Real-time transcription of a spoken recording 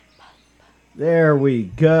There we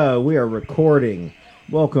go. We are recording.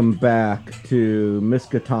 Welcome back to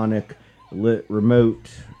Miskatonic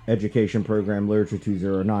Remote Education Program Literature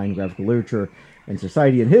 209, Graphical Literature and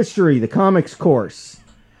Society and History, the comics course.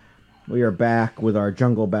 We are back with our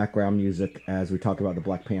jungle background music as we talk about the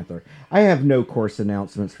Black Panther. I have no course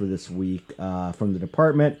announcements for this week from the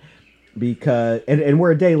department because, and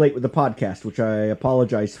we're a day late with the podcast, which I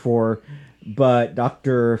apologize for. But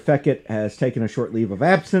Dr. Feckett has taken a short leave of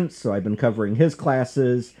absence, so I've been covering his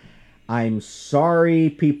classes. I'm sorry,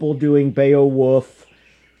 people doing Beowulf.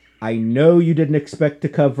 I know you didn't expect to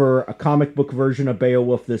cover a comic book version of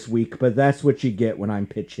Beowulf this week, but that's what you get when I'm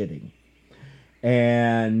pitch hitting.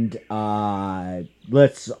 And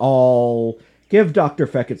let's all give Dr.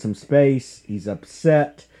 Feckett some space. He's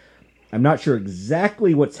upset. I'm not sure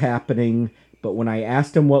exactly what's happening. But when I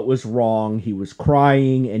asked him what was wrong, he was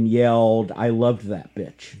crying and yelled, "I loved that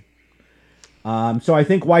bitch." So I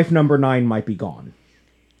think wife number 9 might be gone.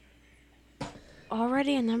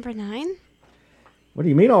 Already a number 9? What do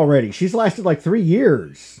you mean already? She's lasted like 3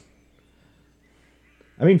 years.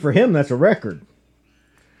 I mean, for him, that's a record.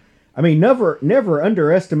 I mean, never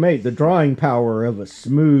underestimate the drawing power of a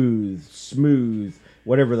smooth,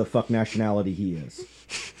 whatever the fuck nationality he is.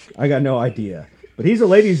 I got no idea. But he's a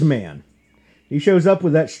ladies' man. He shows up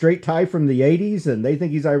with that straight tie from the 80s, and they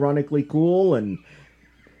think he's ironically cool, and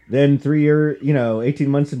then 18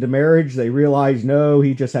 months into marriage, they realize, no,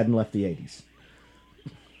 he just hadn't left the 80s.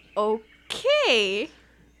 Okay.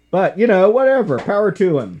 But, whatever. Power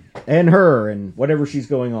to him, and her, and whatever she's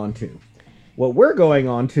going on to. What we're going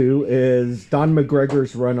on to is Don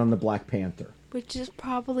McGregor's run on the Black Panther. Which is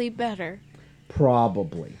probably better.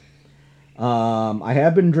 Probably. I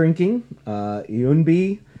have been drinking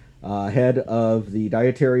Eunbi. Head of the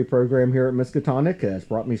dietary program here at Miskatonic, has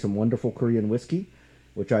brought me some wonderful Korean whiskey,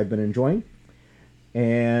 which I've been enjoying.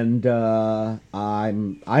 And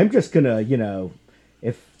I'm just gonna,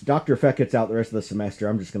 if Dr. Feckett's out the rest of the semester,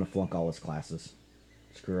 I'm just gonna flunk all his classes.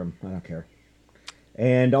 Screw him, I don't care.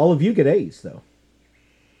 And all of you get A's though.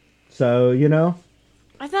 So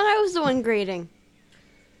I thought I was the one grading.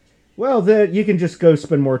 Well, then you can just go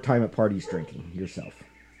spend more time at parties drinking yourself.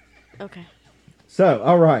 Okay. So,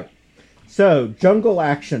 all right. So, Jungle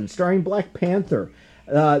Action, starring Black Panther.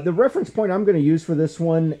 The reference point I'm going to use for this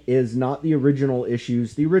one is not the original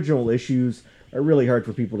issues. The original issues are really hard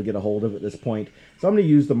for people to get a hold of at this point. So, I'm going to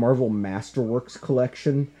use the Marvel Masterworks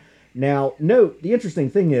collection. Now, note, the interesting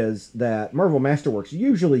thing is that Marvel Masterworks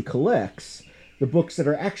usually collects the books that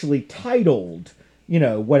are actually titled,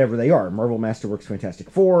 whatever they are. Marvel Masterworks Fantastic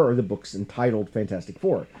Four, or the books entitled Fantastic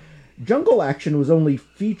Four. Jungle Action was only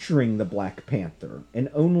featuring the Black Panther, and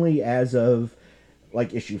only as of,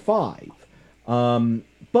 issue 5.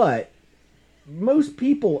 But most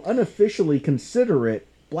people unofficially consider it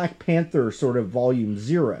Black Panther sort of volume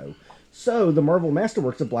 0. So the Marvel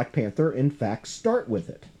Masterworks of Black Panther, in fact, start with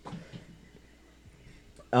it.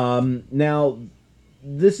 Now,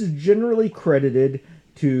 this is generally credited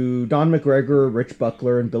to Don McGregor, Rich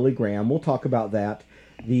Buckler, and Billy Graham. We'll talk about that.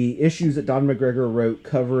 The issues that Don McGregor wrote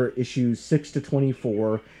cover issues 6 to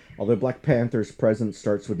 24, although Black Panther's presence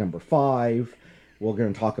starts with number 5. We're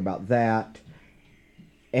going to talk about that.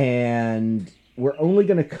 And we're only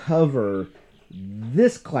going to cover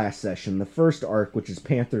this class session, the first arc, which is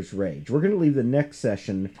Panther's Rage. We're going to leave the next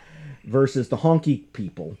session versus the Honky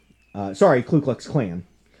People, Ku Klux Klan,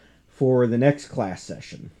 for the next class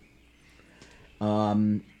session.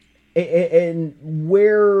 And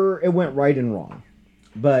where it went right and wrong.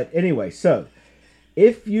 But anyway, so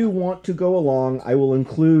if you want to go along, I will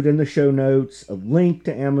include in the show notes a link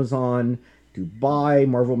to Amazon to buy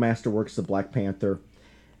Marvel Masterworks The Black Panther.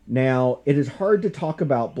 Now, it is hard to talk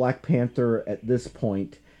about Black Panther at this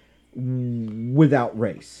point without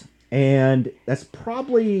race. And that's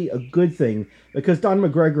probably a good thing, because Don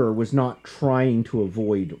McGregor was not trying to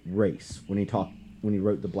avoid race when he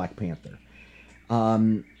wrote The Black Panther.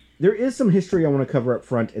 There is some history I want to cover up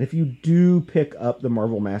front, and if you do pick up the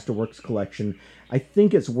Marvel Masterworks collection, I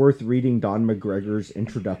think it's worth reading Don McGregor's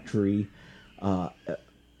introductory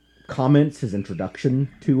comments, his introduction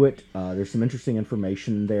to it. There's some interesting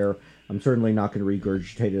information there. I'm certainly not going to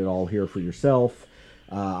regurgitate it all here for yourself.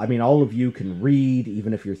 All of you can read,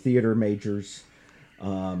 even if you're theater majors,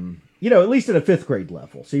 at least at a 5th grade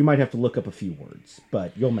level. So you might have to look up a few words,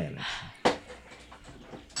 but you'll manage.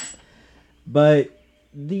 But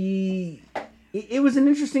it was an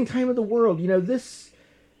interesting time of the world. This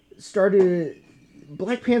started...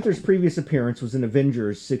 Black Panther's previous appearance was in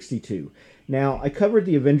Avengers 62. Now, I covered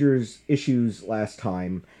the Avengers issues last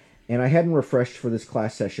time, and I hadn't refreshed for this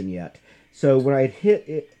class session yet. So when I had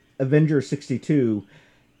hit Avengers 62,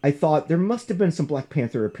 I thought there must have been some Black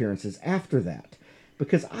Panther appearances after that.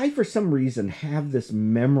 Because I, for some reason, have this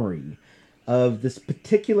memory of this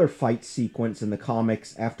particular fight sequence in the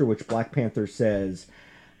comics after which Black Panther says,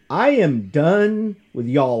 I am done with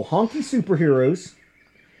y'all honky superheroes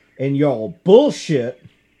and y'all bullshit,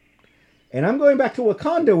 and I'm going back to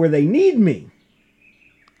Wakanda where they need me.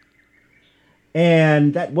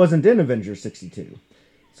 And that wasn't in Avengers 62.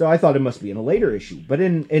 So I thought it must be in a later issue. But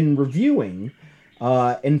in reviewing,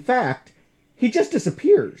 in fact, he just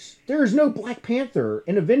disappears. There is no Black Panther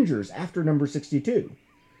in Avengers after number 62.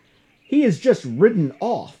 He is just ridden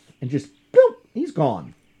off and just, boop, he's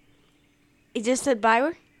gone. He just said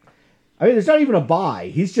bye? I mean, there's not even a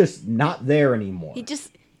bye. He's just not there anymore.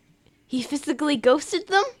 He physically ghosted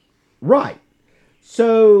them? Right.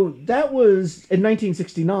 So that was in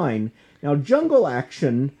 1969. Now, Jungle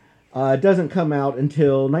Action doesn't come out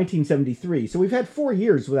until 1973. So we've had 4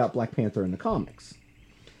 years without Black Panther in the comics.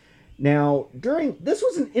 Now, this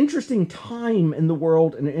was an interesting time in the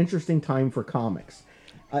world and an interesting time for comics.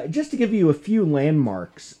 Just to give you a few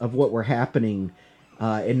landmarks of what were happening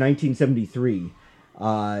in 1973,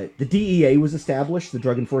 the DEA was established, the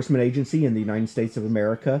Drug Enforcement Agency in the United States of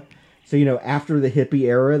America. So, after the hippie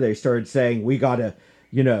era, they started saying, we gotta,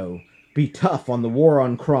 be tough on the war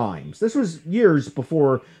on crimes. This was years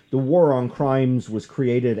before the war on crimes was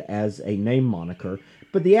created as a name moniker,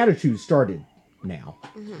 but the attitude started now.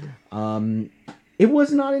 Mm-hmm. It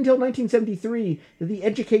was not until 1973 that the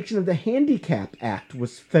Education of the Handicap Act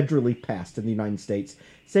was federally passed in the United States,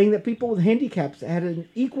 saying that people with handicaps had an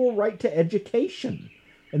equal right to education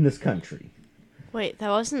in this country. Wait, that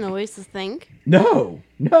wasn't always the thing? No.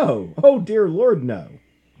 Oh, dear Lord, no.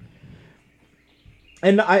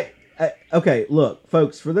 And okay, look,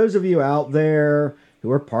 folks, for those of you out there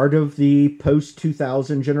who are part of the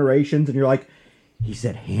post-2000 generations, and you're like, he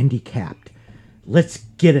said handicapped. Let's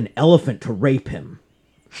get an elephant to rape him.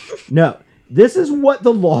 No, this is what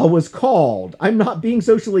the law was called. I'm not being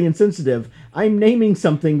socially insensitive. I'm naming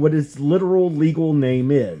something what its literal legal name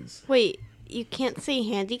is. Wait, you can't say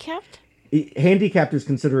handicapped? Handicapped is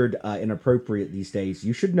considered inappropriate these days.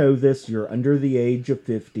 You should know this. You're under the age of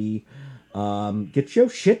 50. Get your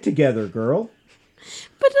shit together, girl.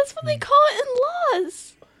 But that's what they call it in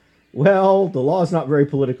laws. Well, the law is not very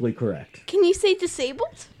politically correct. Can you say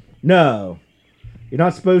disabled? No. You're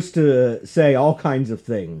not supposed to say all kinds of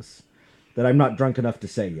things that I'm not drunk enough to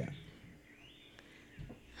say yet.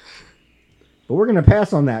 But we're going to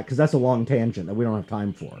pass on that because that's a long tangent that we don't have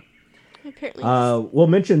time for. Apparently. We'll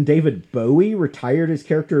mention David Bowie retired his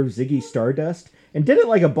character of Ziggy Stardust and did it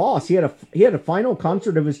like a boss. He had a final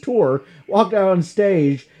concert of his tour, walked out on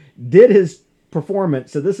stage, did his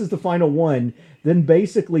performance. So this is the final one. Then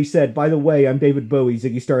basically said, by the way, I'm David Bowie.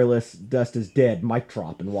 Ziggy Stardust is dead. Mic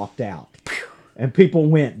drop, and walked out. And people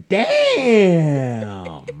went,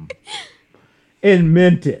 damn! And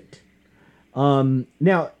meant it.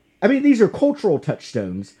 Now, I mean, these are cultural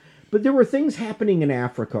touchstones, but there were things happening in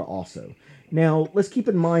Africa also. Now, let's keep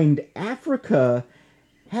in mind, Africa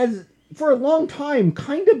has, for a long time,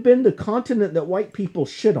 kind of been the continent that white people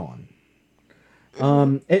shit on.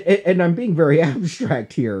 And I'm being very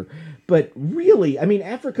abstract here, but really, I mean,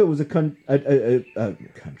 Africa was a country,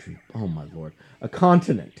 oh my lord, a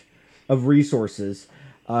continent of resources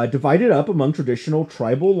divided up among traditional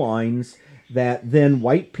tribal lines that then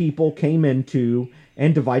white people came into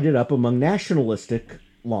and divided up among nationalistic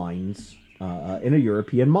lines in a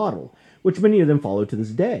European model, which many of them follow to this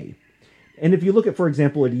day. And if you look at, for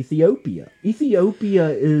example, at Ethiopia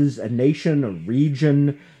is a nation, a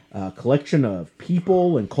region, a collection of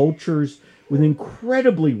people and cultures with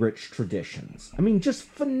incredibly rich traditions. I mean, just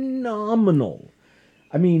phenomenal.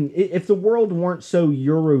 I mean, if the world weren't so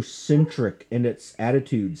Eurocentric in its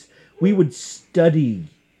attitudes, we would study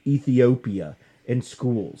Ethiopia in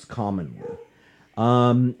schools commonly.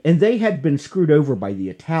 And they had been screwed over by the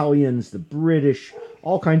Italians, the British,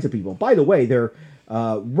 all kinds of people. By the way, they're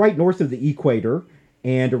right north of the equator,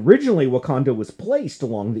 and originally Wakanda was placed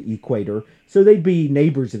along the equator, so they'd be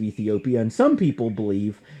neighbors of Ethiopia, and some people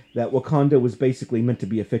believe that Wakanda was basically meant to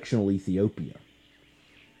be a fictional Ethiopia.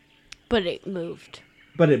 But it moved.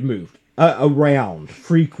 Around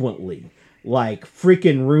frequently, like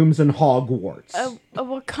freaking rooms in Hogwarts.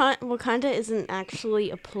 Wakanda isn't actually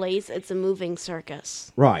a place, it's a moving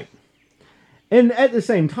circus. Right. And at the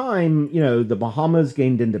same time, you know, the Bahamas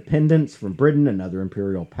gained independence from Britain, another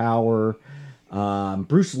imperial power.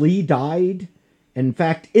 Bruce Lee died. In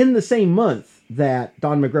fact, in the same month that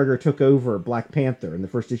Don McGregor took over Black Panther and the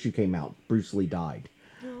first issue came out, Bruce Lee died,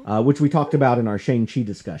 which we talked about in our Shang-Chi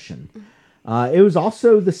discussion. It was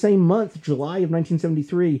also the same month, July of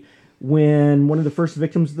 1973, when one of the first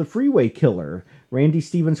victims of the freeway killer, Randy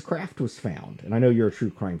Stevens Kraft, was found. And I know you're a true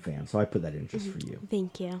crime fan, so I put that in just for you.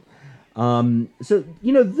 Thank you. So,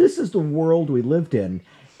 this is the world we lived in.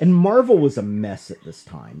 And Marvel was a mess at this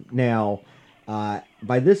time. Now,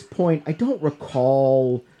 by this point, I don't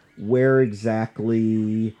recall where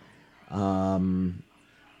exactly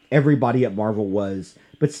everybody at Marvel was.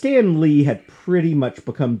 But Stan Lee had pretty much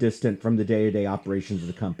become distant from the day-to-day operations of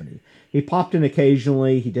the company. He popped in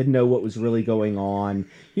occasionally. He didn't know what was really going on.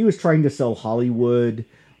 He was trying to sell Hollywood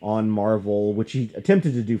on Marvel, which he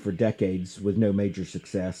attempted to do for decades with no major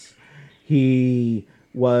success. He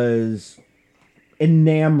was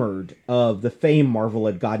enamored of the fame Marvel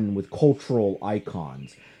had gotten with cultural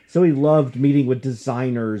icons. So he loved meeting with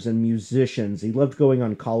designers and musicians. He loved going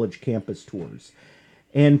on college campus tours.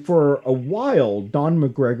 And for a while, Don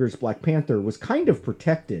McGregor's Black Panther was kind of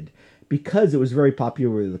protected because it was very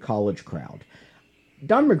popular with the college crowd.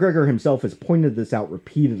 Don McGregor himself has pointed this out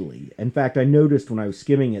repeatedly. In fact, I noticed when I was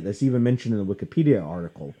skimming it, that's even mentioned in the Wikipedia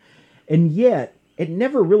article. And yet, it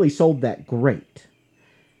never really sold that great.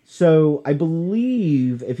 So I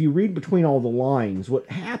believe, if you read between all the lines,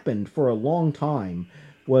 what happened for a long time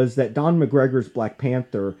was that Don McGregor's Black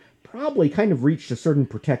Panther probably kind of reached a certain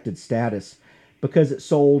protected status because it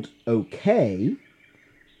sold okay,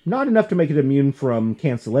 not enough to make it immune from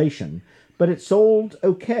cancellation, but it sold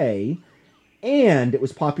okay, and it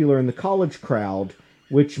was popular in the college crowd,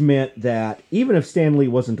 which meant that even if Stan Lee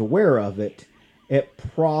wasn't aware of it, it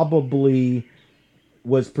probably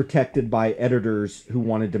was protected by editors who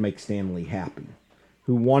wanted to make Stan Lee happy,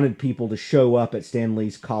 who wanted people to show up at Stan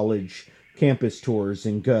Lee's college campus tours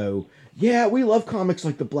and go, yeah, we love comics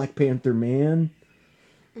like the Black Panther, man.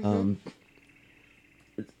 Mm-hmm.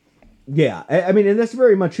 Yeah, I mean, and that's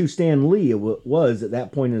very much who Stan Lee was at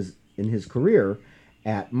that point in his career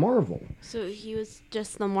at Marvel. So he was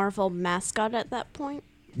just the Marvel mascot at that point?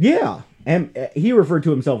 Yeah, and he referred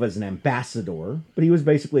to himself as an ambassador, but he was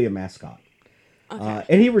basically a mascot. Okay.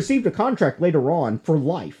 And he received a contract later on for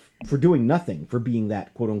life, for doing nothing, for being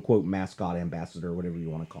that quote-unquote mascot ambassador, whatever you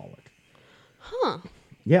want to call it. Huh.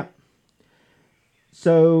 Yeah.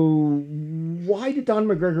 So, why did Don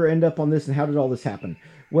McGregor end up on this, and how did all this happen?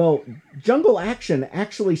 Well, Jungle Action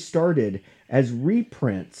actually started as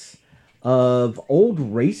reprints of old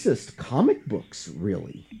racist comic books,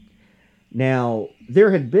 really. Now,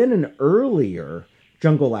 there had been an earlier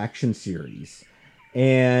Jungle Action series,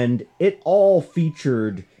 and it all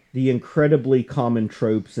featured the incredibly common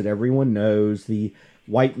tropes that everyone knows. The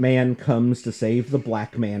white man comes to save the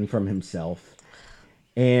black man from himself.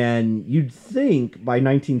 And you'd think by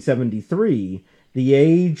 1973, the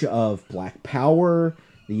age of Black Power,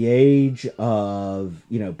 the age of,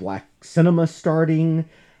 Black cinema starting,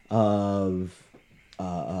 of,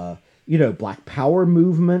 Black Power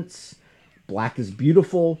movements, Black is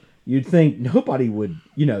beautiful, you'd think nobody would,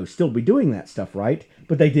 still be doing that stuff, right?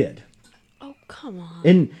 But they did. Oh, come on.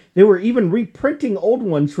 And they were even reprinting old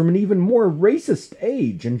ones from an even more racist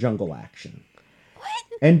age in Jungle Action.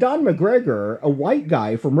 And Don McGregor, a white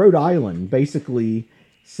guy from Rhode Island, basically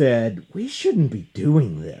said, we shouldn't be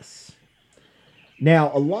doing this.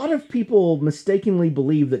 Now, a lot of people mistakenly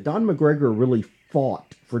believe that Don McGregor really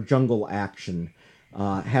fought for Jungle Action,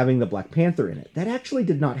 having the Black Panther in it. That actually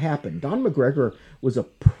did not happen. Don McGregor was a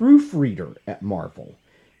proofreader at Marvel.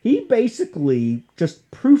 He basically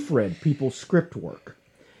just proofread people's script work.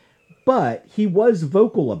 But he was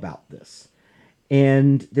vocal about this.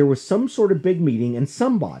 And there was some sort of big meeting, and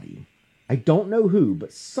somebody, I don't know who,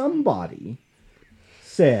 but somebody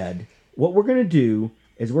said, what we're going to do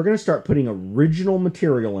is we're going to start putting original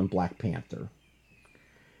material in Black Panther.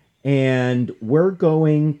 And we're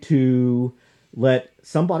going to let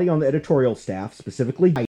somebody on the editorial staff,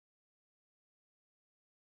 specifically, write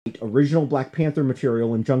original Black Panther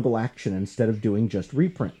material in Jungle Action instead of doing just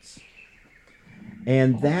reprints.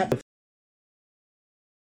 And that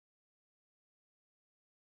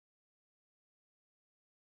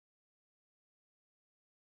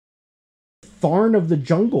Tharn of the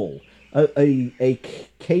Jungle, a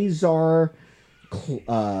Khazar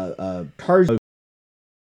Tarzan.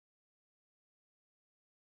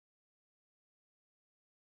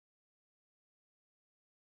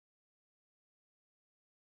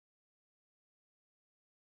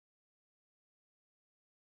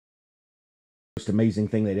 Most amazing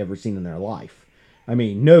thing they'd ever seen in their life. I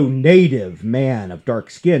mean, no native man of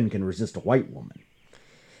dark skin can resist a white woman.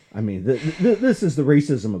 I mean, this is the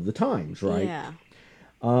racism of the times, right? Yeah.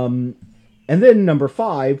 And then number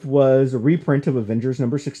 5 was a reprint of Avengers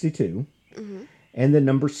number 62. Mm-hmm. And then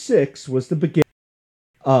number 6 was the beginning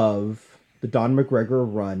of the Don McGregor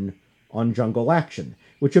run on Jungle Action,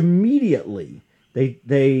 which immediately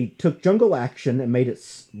they took Jungle Action and made it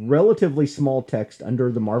relatively small text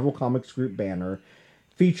under the Marvel Comics Group banner,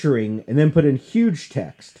 featuring, and then put in huge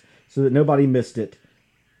text so that nobody missed it,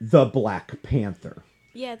 the Black Panther.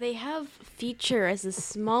 Yeah, they have feature as a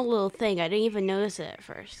small little thing. I didn't even notice it at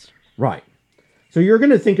first. Right. So you're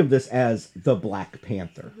going to think of this as the Black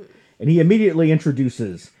Panther. Mm-hmm. And he immediately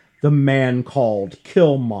introduces the man called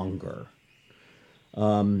Killmonger,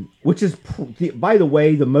 which is, by the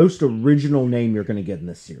way, the most original name you're going to get in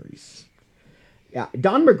this series. Yeah,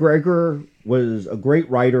 Don McGregor was a great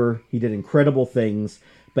writer. He did incredible things.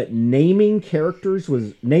 But naming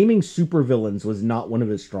supervillains was not one of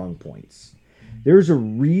his strong points. There's a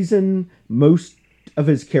reason most of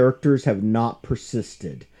his characters have not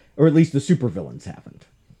persisted, or at least the supervillains haven't.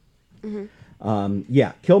 Mm-hmm.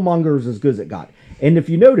 Killmonger is as good as it got. And if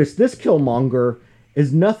you notice, this Killmonger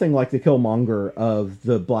is nothing like the Killmonger of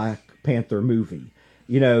the Black Panther movie.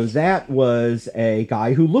 You know, that was a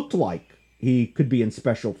guy who looked like he could be in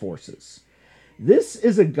special forces. This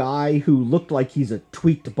is a guy who looked like he's a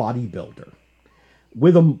tweaked bodybuilder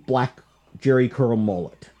with a black Jerry curl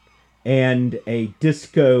mullet and a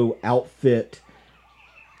disco outfit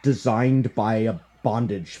designed by a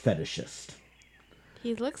bondage fetishist.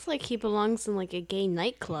 He looks like he belongs in like a gay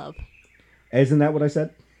nightclub. Isn't that what I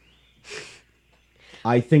said?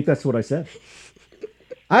 I think that's what I said.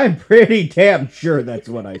 I'm pretty damn sure that's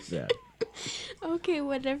what I said. Okay,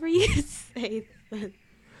 whatever you say then.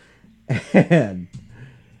 And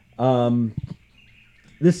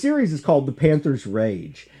the series is called The Panther's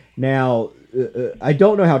Rage. Now, I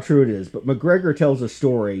don't know how true it is, but McGregor tells a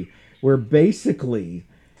story where basically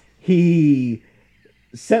he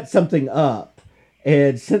set something up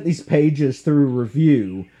and sent these pages through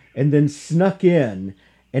review and then snuck in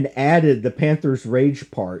and added the Panther's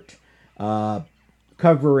Rage part,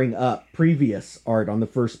 covering up previous art on the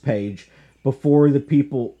first page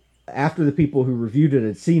after the people who reviewed it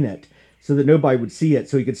had seen it, so that nobody would see it,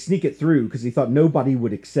 so he could sneak it through, because he thought nobody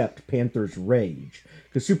would accept Panther's Rage,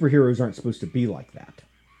 because superheroes aren't supposed to be like that.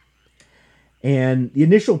 And the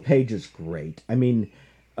initial page is great. I mean,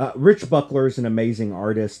 Rich Buckler is an amazing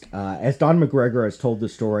artist. As Don McGregor has told the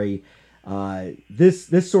story,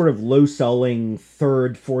 this sort of low-selling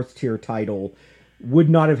third, fourth-tier title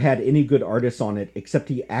would not have had any good artists on it, except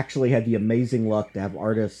he actually had the amazing luck to have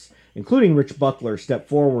artists, including Rich Buckler, step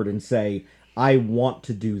forward and say, I want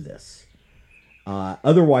to do this.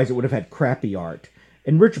 Otherwise, it would have had crappy art.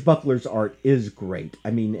 And Rich Buckler's art is great.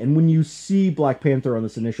 I mean, and when you see Black Panther on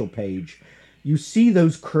this initial page, you see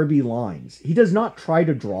those Kirby lines. He does not try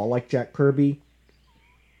to draw like Jack Kirby,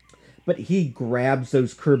 but he grabs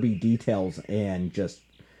those Kirby details and just,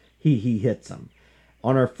 he hits them.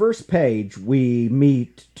 On our first page, we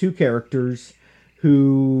meet two characters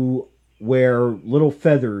who wear little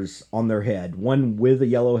feathers on their head, one with a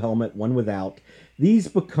yellow helmet, one without. These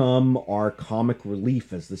become our comic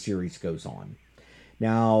relief as the series goes on.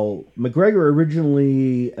 Now, McGregor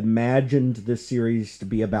originally imagined this series to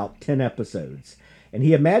be about 10 episodes, and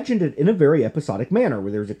he imagined it in a very episodic manner,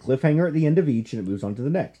 where there's a cliffhanger at the end of each and it moves on to the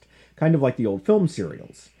next, kind of like the old film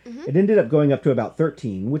serials. Mm-hmm. It ended up going up to about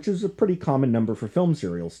 13, which is a pretty common number for film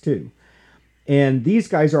serials, too. And these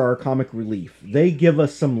guys are our comic relief. They give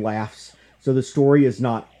us some laughs, so the story is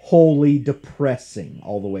not wholly depressing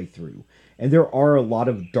all the way through. And there are a lot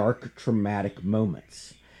of dark, traumatic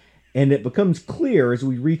moments. And it becomes clear as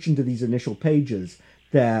we reach into these initial pages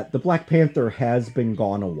that the Black Panther has been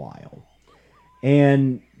gone a while.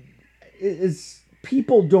 And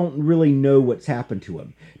people don't really know what's happened to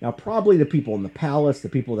him. Now, probably the people in the palace, the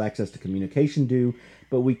people with access to communication do,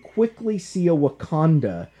 but we quickly see a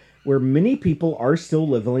Wakanda where many people are still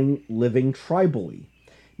living tribally.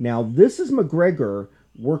 Now, this is McGregor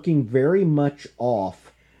working very much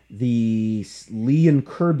off the Lee and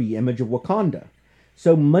Kirby image of Wakanda.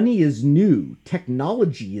 So money is new.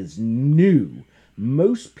 Technology is new.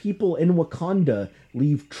 Most people in Wakanda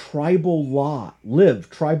live tribal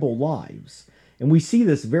lives. And we see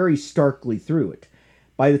this very starkly through it.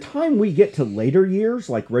 By the time we get to later years,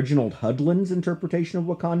 like Reginald Hudlin's interpretation of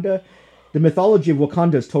Wakanda, the mythology of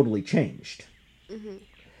Wakanda has totally changed.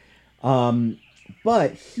 Mm-hmm.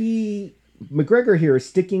 But McGregor here is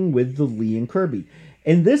sticking with the Lee and Kirby.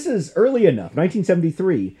 And this is early enough,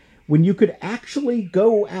 1973, when you could actually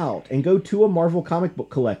go out and go to a Marvel comic book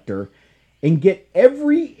collector and get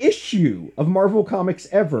every issue of Marvel Comics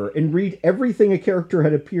ever and read everything a character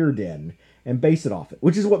had appeared in and base it off it,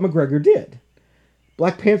 which is what McGregor did.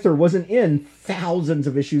 Black Panther wasn't in thousands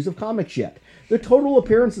of issues of comics yet. The total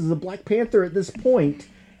appearances of Black Panther at this point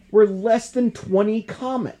were less than 20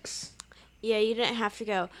 comics. Yeah, you didn't have to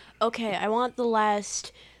go, okay, I want the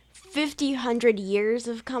last 50, 100 years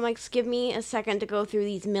of comics. Give me a second to go through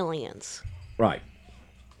these millions. Right.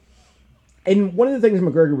 And one of the things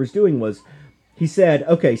McGregor was doing was he said,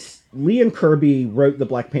 okay, Lee and Kirby wrote the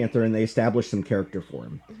Black Panther and they established some character for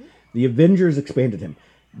him. Mm-hmm. The Avengers expanded him.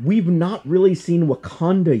 We've not really seen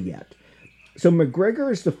Wakanda yet. So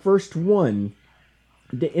McGregor is the first one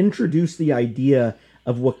to introduce the idea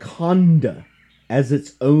of Wakanda as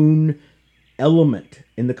its own element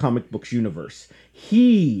in the comic books universe.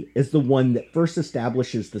 He is the one that first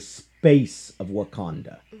establishes the space of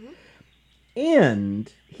Wakanda. Mm-hmm.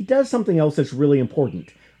 And he does something else that's really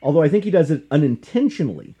important, although I think he does it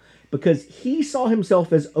unintentionally, because he saw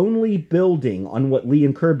himself as only building on what Lee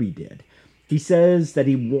and Kirby did. He says that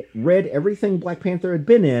he read everything Black Panther had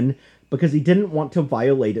been in because he didn't want to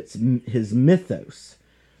violate his mythos.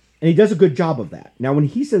 And he does a good job of that. Now, when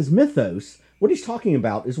he says mythos, what he's talking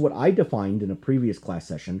about is what I defined in a previous class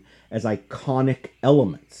session as iconic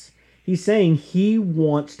elements. He's saying he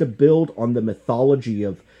wants to build on the mythology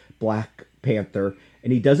of Black Panther,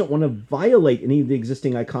 and he doesn't want to violate any of the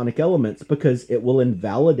existing iconic elements because it will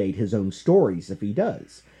invalidate his own stories if he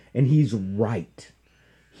does. And he's right.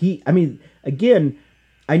 Again,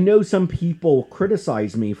 I know some people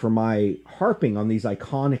criticize me for my harping on these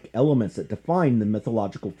iconic elements that define the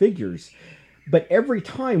mythological figures, but every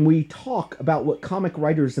time we talk about what comic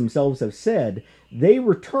writers themselves have said, they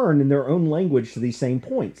return in their own language to these same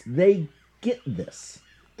points. They get this.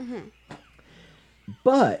 Mm-hmm.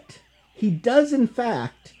 But he does, in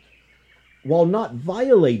fact, while not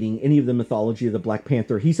violating any of the mythology of the Black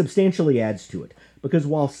Panther, he substantially adds to it. Because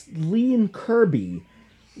while Lee and Kirby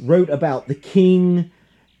wrote about the king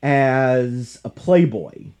as a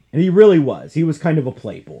playboy, and he really was. He was kind of a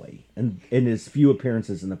playboy in his few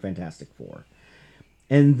appearances in the Fantastic Four.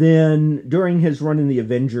 And then during his run in the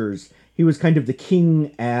Avengers, he was kind of the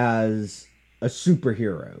king as a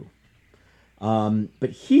superhero. But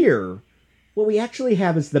here, what we actually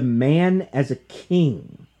have is the man as a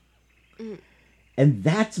king. Mm. And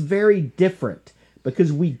that's very different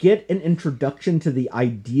because we get an introduction to the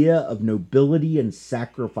idea of nobility and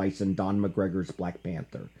sacrifice in Don McGregor's Black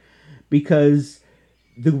Panther. Because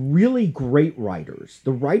the really great writers,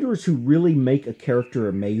 the writers who really make a character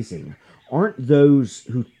amazing, aren't those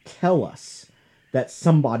who tell us that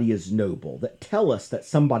somebody is noble, that tell us that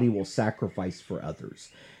somebody will sacrifice for others.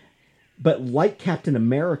 But like Captain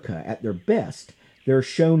America, at their best, they're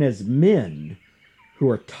shown as men who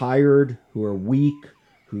are tired, who are weak,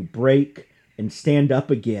 who break, and stand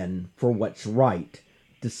up again for what's right,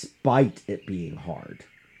 despite it being hard.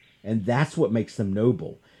 And that's what makes them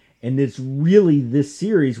noble. And it's really this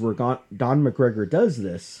series where Don McGregor does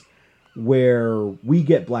this, where we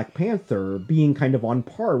get Black Panther being kind of on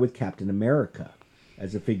par with Captain America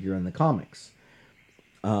as a figure in the comics.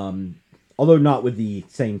 Although not with the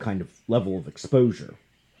same kind of level of exposure.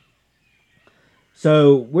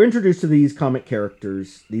 So we're introduced to these comic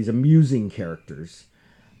characters, these amusing characters.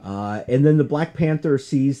 And then the Black Panther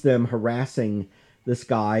sees them harassing this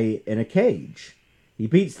guy in a cage. He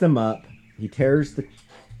beats them up. He tears the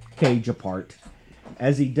cage apart.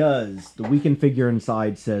 As he does, the weakened figure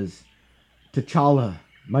inside says, "T'Challa,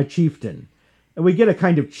 my chieftain." And we get a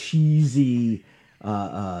kind of cheesy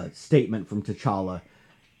statement from T'Challa.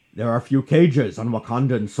 "There are few cages on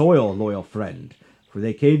Wakandan soil, loyal friend, for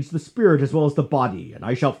they cage the spirit as well as the body, and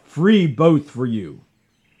I shall free both for you."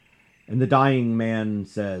 And the dying man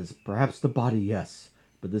says, "Perhaps the body, yes,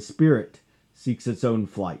 but the spirit seeks its own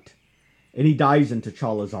flight." And he dies in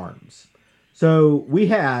T'Challa's arms. So we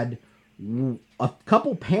had a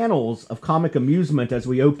couple panels of comic amusement as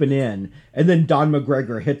we open in, and then Don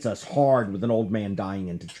McGregor hits us hard with an old man dying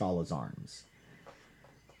in T'Challa's arms.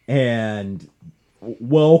 And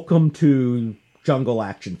welcome to jungle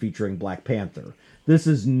action featuring Black Panther. This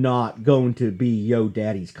is not going to be Yo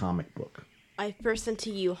Daddy's comic book. I present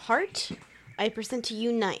to you heart. I present to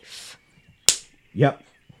you knife. Yep.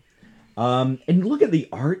 And look at the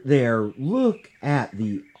art there. Look at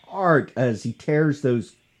the art as he tears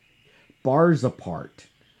those bars apart.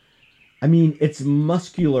 I mean, it's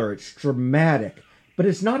muscular, it's dramatic, but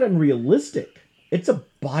it's not unrealistic. It's a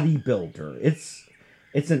bodybuilder.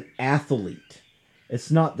 It's an athlete.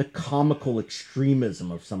 It's not the comical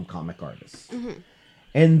extremism of some comic artists. Mm-hmm.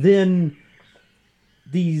 And then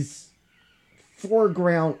these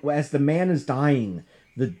foreground, as the man is dying,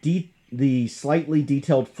 the slightly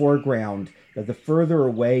detailed foreground, that the further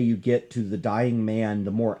away you get to the dying man,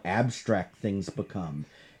 the more abstract things become.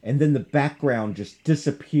 And then the background just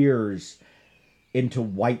disappears into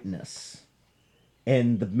whiteness.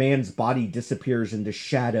 And the man's body disappears into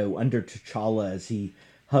shadow under T'Challa as he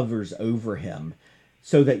hovers over him,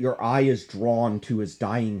 so that your eye is drawn to his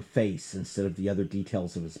dying face instead of the other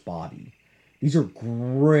details of his body. These are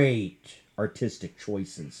great artistic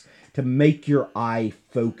choices to make your eye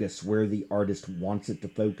focus where the artist wants it to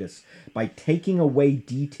focus by taking away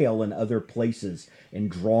detail in other places and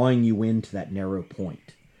drawing you into that narrow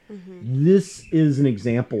point. This is an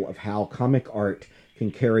example of how comic art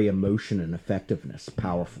can carry emotion and effectiveness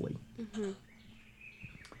powerfully.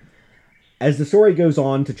 As the story goes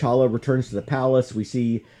on, T'Challa returns to the palace. We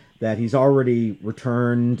see that he's already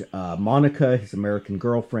returned Monica, his American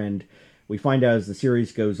girlfriend. We find out as the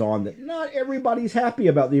series goes on that not everybody's happy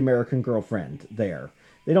about the American girlfriend there.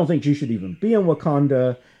 They don't think she should even be in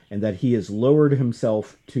Wakanda, and that he has lowered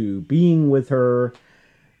himself to being with her,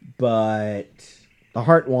 but the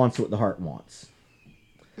heart wants what the heart wants.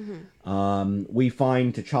 We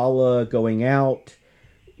find T'Challa going out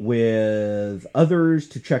with others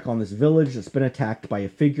to check on this village that's been attacked by a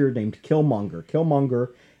figure named Killmonger.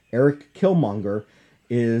 Eric Killmonger,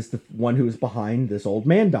 is the one who is behind this old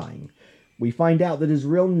man dying. We find out that his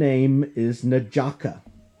real name is N'Jaka.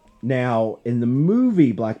 Now, in the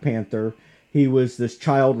movie Black Panther, he was this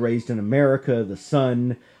child raised in America, the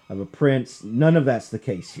son of a prince. None of that's the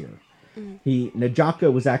case here.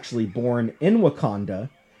 N'Jaka was actually born in Wakanda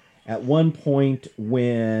at one point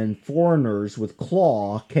when foreigners with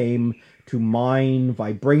Claw came to mine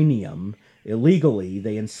vibranium illegally.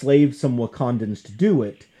 They enslaved some Wakandans to do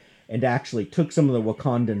it, and actually took some of the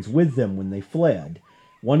Wakandans with them when they fled.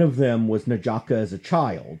 One of them was N'Jaka as a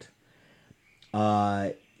child.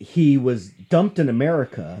 He was dumped in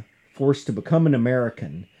America, forced to become an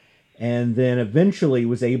American, and then eventually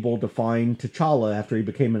was able to find T'Challa after he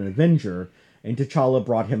became an Avenger, and T'Challa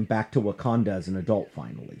brought him back to Wakanda as an adult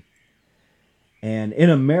finally. And in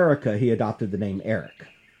America, he adopted the name Eric.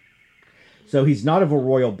 So he's not of a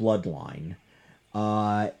royal bloodline.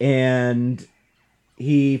 And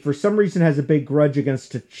he, for some reason, has a big grudge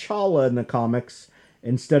against T'Challa in the comics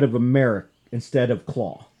instead of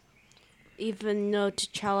Claw. Even though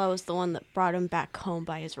T'Challa was the one that brought him back home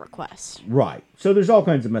by his request. Right. So there's all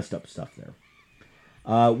kinds of messed up stuff there.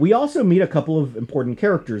 We also meet a couple of important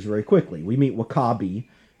characters very quickly. We meet W'Kabi,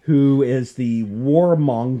 who is the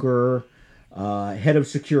warmonger, head of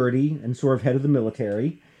security and sort of head of the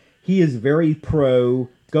military. He is very pro,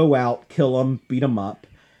 go out, kill them, beat them up.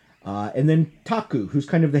 And then Taku, who's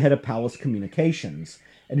kind of the head of palace communications,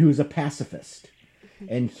 and who is a pacifist.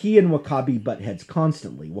 And he and W'Kabi butt heads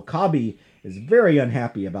constantly. W'Kabi is very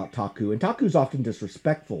unhappy about Taku, and Taku's often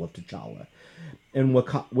disrespectful of T'Challa. And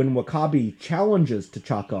when W'Kabi challenges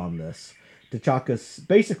T'Chaka on this, T'Chaka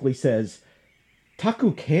basically says,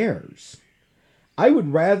 Taku cares. I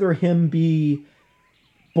would rather him be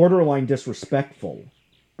borderline disrespectful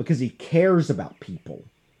because he cares about people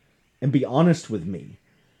and be honest with me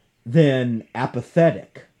than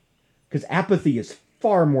apathetic. Because apathy is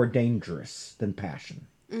far more dangerous than passion.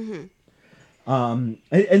 And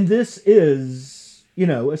this is,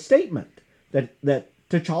 a statement that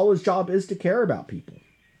T'Challa's job is to care about people.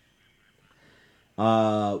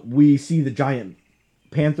 We see the giant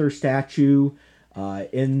Panther statue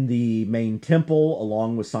in the main temple,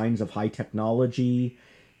 along with signs of high technology.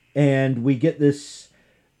 And we get this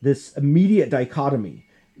immediate dichotomy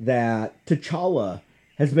that T'Challa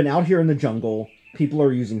has been out here in the jungle. People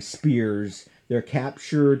are using spears. They're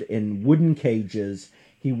captured in wooden cages.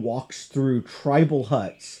 He walks through tribal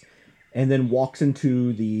huts and then walks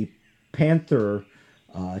into the Panther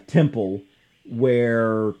temple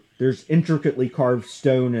where there's intricately carved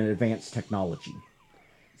stone and advanced technology.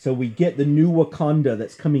 So we get the new Wakanda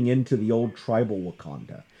that's coming into the old tribal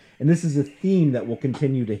Wakanda. And this is a theme that we'll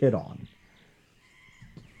continue to hit on.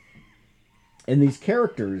 And these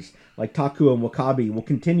characters, like Taku and W'Kabi, will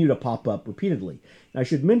continue to pop up repeatedly. And I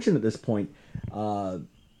should mention at this point,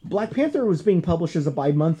 Black Panther was being published as a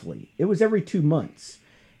bi-monthly. It was every 2 months.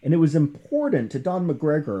 And it was important to Don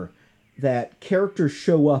McGregor that characters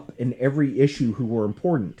show up in every issue who were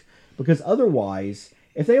important. Because otherwise,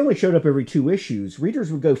 if they only showed up every 2 issues,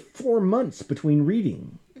 readers would go 4 months between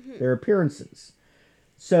reading their appearances.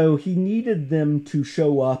 So he needed them to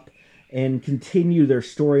show up and continue their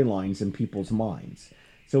storylines in people's minds.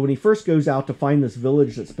 So when he first goes out to find this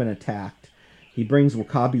village that's been attacked, he brings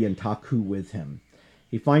W'Kabi and Taku with him.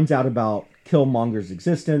 He finds out about Killmonger's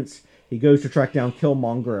existence. He goes to track down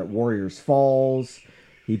Killmonger at Warriors Falls.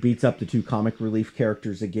 He beats up the 2 comic relief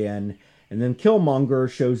characters again. And then Killmonger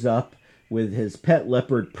shows up with his pet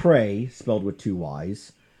leopard Prey, spelled with 2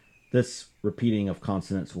 Y's. This repeating of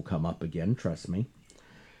consonants will come up again, trust me.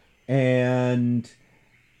 And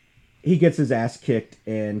he gets his ass kicked,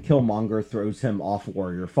 and Killmonger throws him off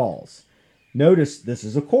Warrior Falls. Notice this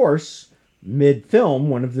is, of course, mid-film,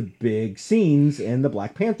 one of the big scenes in the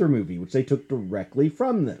Black Panther movie, which they took directly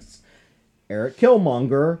from this. Eric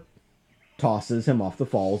Killmonger tosses him off the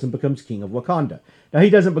falls and becomes King of Wakanda. Now, he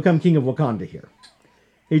doesn't become King of Wakanda here.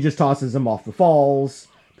 He just tosses him off the falls.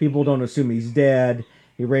 People don't assume he's dead.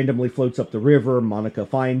 He randomly floats up the river. Monica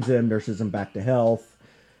finds him, nurses him back to health.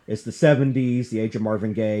 It's the 70s, the age of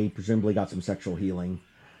Marvin Gaye. Presumably got some sexual healing.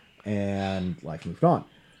 And life moved on.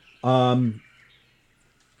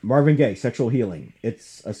 Marvin Gaye, Sexual Healing.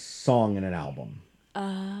 It's a song in an album.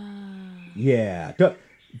 Yeah.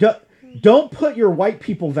 Don't put your white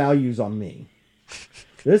people values on me.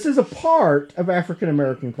 This is a part of African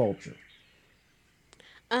American culture.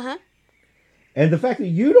 Uh-huh. And the fact that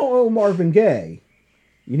you don't know Marvin Gaye,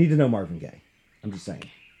 you need to know Marvin Gaye. I'm just saying.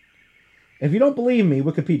 If you don't believe me,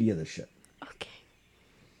 Wikipedia this shit. Okay.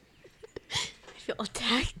 I feel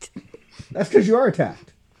attacked. That's because you are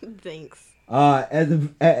attacked. Thanks. As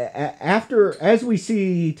we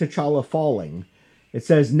see T'Challa falling, it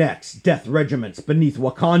says next, Death Regiments Beneath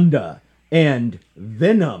Wakanda and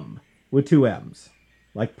Venom with 2 M's.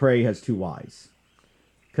 Like Prey has 2 Y's.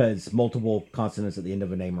 Because multiple consonants at the end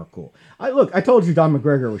of a name are cool. I told you Don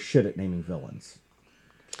McGregor was shit at naming villains.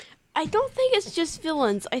 I don't think it's just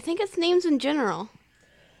villains. I think it's names in general.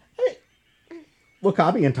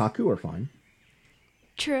 Wakabi and Taku are fine.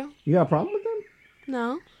 True. You got a problem with them?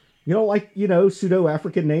 No. You don't like,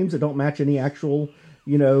 pseudo-African names that don't match any actual,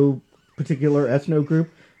 particular ethno group?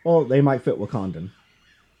 Well, they might fit Wakandan.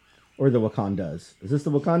 Or the Wakandas. Is this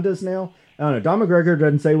the Wakandas now? I don't know. Don McGregor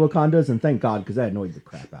doesn't say Wakandas, and thank God, because that annoyed the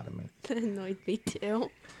crap out of me. That annoyed me too.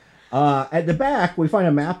 At the back, we find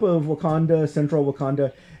a map of Wakanda, central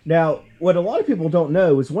Wakanda. Now, what a lot of people don't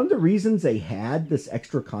know is one of the reasons they had this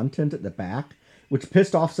extra content at the back, which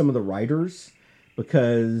pissed off some of the writers,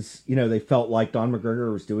 because, they felt like Don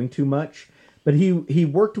McGregor was doing too much. But he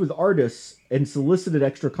worked with artists and solicited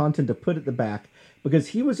extra content to put at the back, because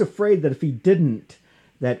he was afraid that if he didn't,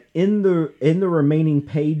 that in the remaining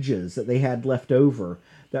pages that they had left over,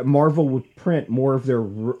 that Marvel would print more of their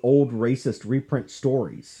old racist reprint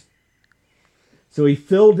stories. So he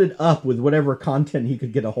filled it up with whatever content he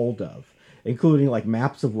could get a hold of, including like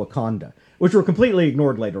maps of Wakanda, which were completely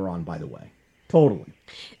ignored later on, by the way. Totally.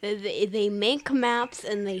 They make maps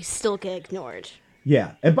and they still get ignored.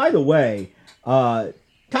 Yeah. And by the way,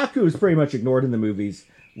 Taku is pretty much ignored in the movies.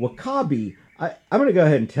 Wakabi, I'm going to go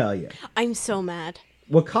ahead and tell you. I'm so mad.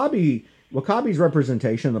 Wakabi's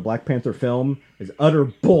representation in the Black Panther film is utter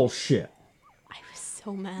bullshit. I was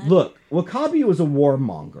so mad. Look, Wakabi was a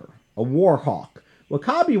warmonger, a war hawk.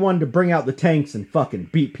 Wakabi wanted to bring out the tanks and fucking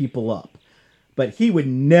beat people up. But he would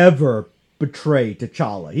never betray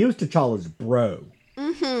T'Challa. He was T'Challa's bro.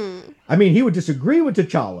 Mm-hmm. I mean, he would disagree with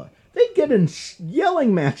T'Challa. They'd get in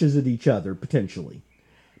yelling matches at each other, potentially.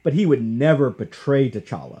 But he would never betray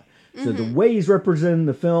T'Challa. So the way he's represented in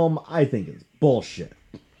the film, I think is bullshit.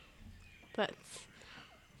 That's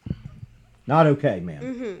not okay, man.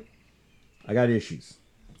 Mm-hmm. I got issues.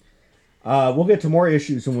 We'll get to more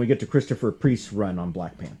issues when we get to Christopher Priest's run on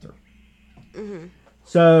Black Panther. Mm-hmm.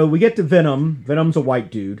 So we get to Venom. Venom's a white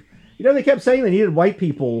dude. They kept saying they needed white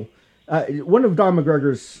people. One of Don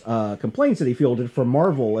McGregor's complaints that he fielded from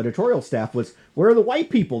Marvel editorial staff was, where are the white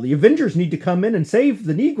people? The Avengers need to come in and save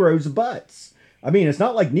the Negroes' butts. I mean, it's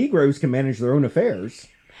not like Negroes can manage their own affairs.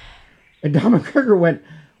 And Don McGregor went,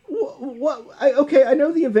 what? Okay, I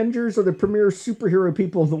know the Avengers are the premier superhero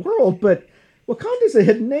people in the world, but Wakanda's a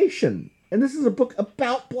hidden nation. And this is a book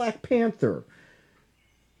about Black Panther.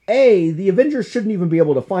 The Avengers shouldn't even be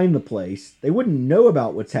able to find the place. They wouldn't know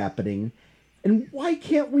about what's happening. And why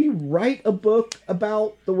can't we write a book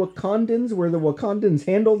about the Wakandans where the Wakandans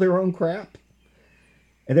handle their own crap?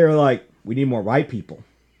 And they were like, we need more white people.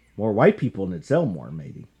 More white people and it'd sell more,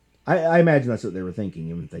 maybe. I imagine that's what they were thinking,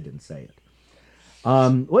 even if they didn't say it.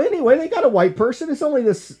 Well, anyway, they got a white person. It's only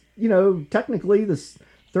this, technically this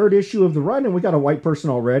 3rd issue of the run, and we got a white person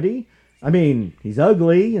already. I mean, he's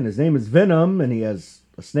ugly, and his name is Venom, and he has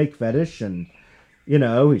a snake fetish, and,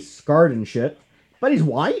 he's scarred and shit. But he's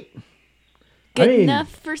white. Good enough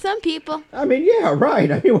for some people. I mean, yeah,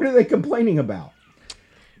 right. I mean, what are they complaining about?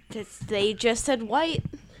 They just said white.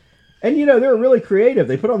 And, they're really creative.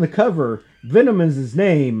 They put on the cover, Venom is his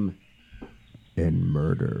name, and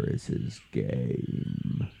murder is his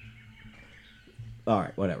game. All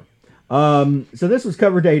right, whatever. So this was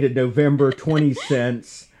cover dated November, 20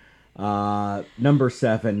 cents, number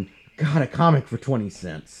 7. God, a comic for 20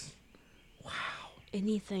 cents. Wow.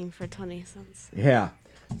 Anything for 20 cents. Yeah.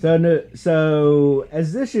 So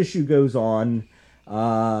as this issue goes on,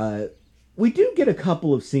 we do get a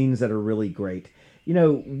couple of scenes that are really great.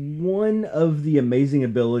 one of the amazing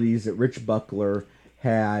abilities that Rich Buckler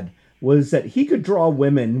had was that he could draw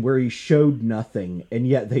women where he showed nothing, and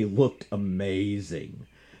yet they looked amazing.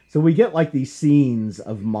 So we get like these scenes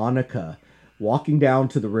of Monica walking down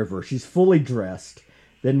to the river. She's fully dressed.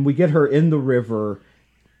 Then we get her in the river.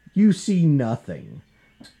 You see nothing.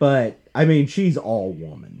 But, I mean, she's all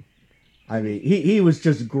woman. I mean, he was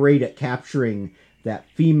just great at capturing that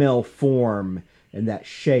female form and that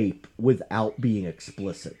shape without being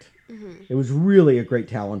explicit. Mm-hmm. It was really a great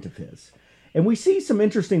talent of his. And we see some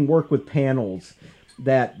interesting work with panels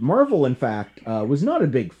that Marvel, in fact, was not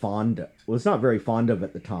very fond of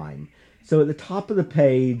at the time. So at the top of the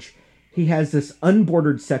page, he has this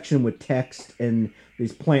unbordered section with text and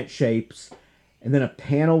these plant shapes, and then a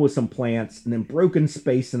panel with some plants, and then broken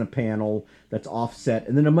space in a panel that's offset,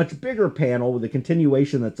 and then a much bigger panel with a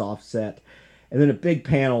continuation that's offset, and then a big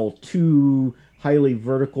panel, two highly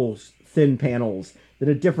vertical, thin panels, then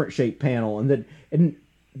a different shaped panel, and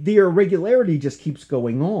the irregularity just keeps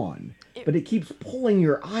going on, but it keeps pulling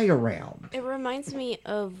your eye around. It reminds me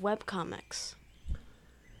of webcomics.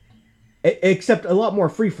 Except a lot more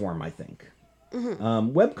freeform, I think.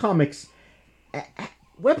 Mm-hmm.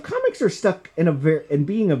 Webcomics are stuck in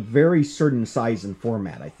being a very certain size and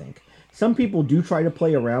format, I think. Some people do try to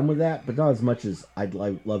play around with that, but not as much as I'd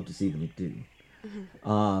love to see them do.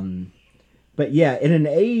 Mm-hmm. But yeah, in an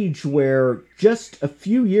age where just a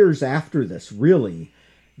few years after this, really,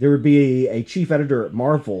 there would be a chief editor at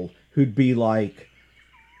Marvel who'd be like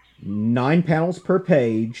 9 panels per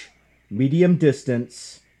page, medium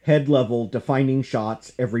distance, head level, defining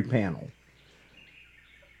shots every panel.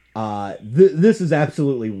 This is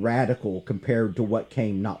absolutely radical compared to what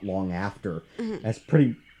came not long after, mm-hmm. as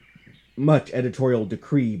pretty much editorial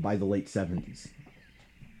decree by the late 70s.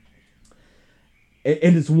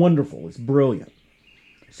 And it's wonderful. It's brilliant.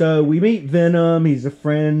 So we meet Venom. He's a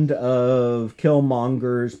friend of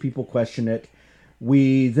Killmonger's. People question it.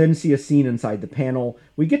 We then see a scene inside the panel.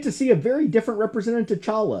 We get to see a very different representative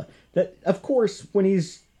T'Challa. That, of course, when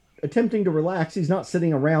he's attempting to relax, he's not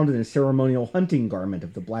sitting around in his ceremonial hunting garment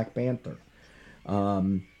of the Black Panther.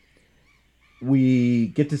 We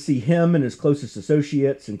get to see him and his closest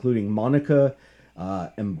associates, including Monica,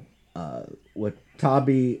 and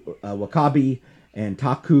Wakabi, and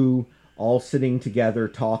Taku, all sitting together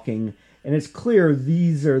talking. And it's clear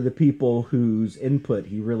these are the people whose input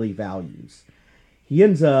he really values. He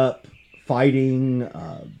ends up fighting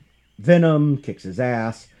Venom, kicks his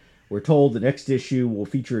ass. We're told the next issue will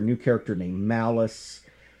feature a new character named Malice.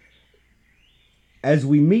 As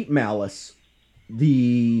we meet Malice,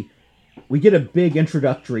 we get a big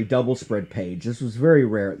introductory double spread page. This was very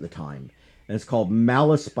rare at the time. And it's called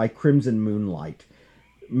Malice by Crimson Moonlight.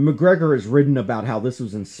 McGregor has written about how this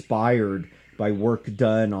was inspired by work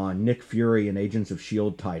done on Nick Fury and Agents of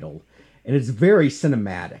S.H.I.E.L.D. title. And it's very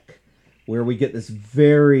cinematic, where we get this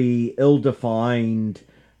very ill-defined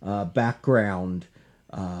background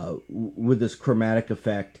with this chromatic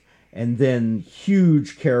effect, and then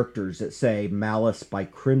huge characters that say Malice by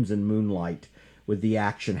Crimson Moonlight with the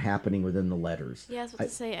action happening within the letters. Yeah, I was about to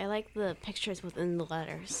say, I like the pictures within the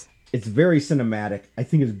letters. It's very cinematic. I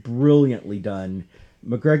think it's brilliantly done.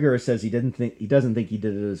 McGregor says he doesn't think he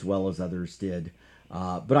did it as well as others did,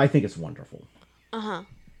 but I think it's wonderful. Uh-huh.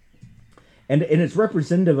 And it's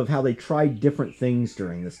representative of how they tried different things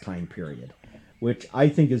during this time period, which I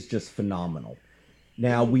think is just phenomenal.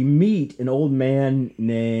 Now, we meet an old man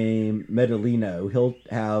named Medellino. He'll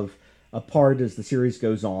have a part as the series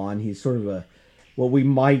goes on. He's sort of what we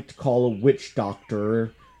might call a witch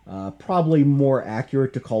doctor. Probably more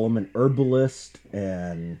accurate to call him an herbalist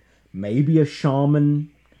and maybe a shaman.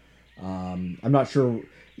 I'm not sure.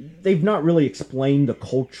 They've not really explained the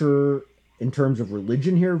culture in terms of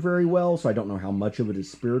religion here very well, so I don't know how much of it is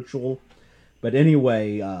spiritual. But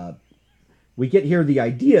anyway, we get here the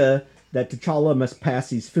idea that T'Challa must pass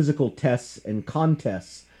these physical tests and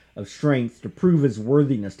contests of strength to prove his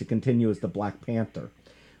worthiness to continue as the Black Panther,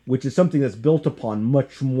 which is something that's built upon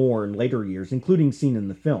much more in later years, including seen in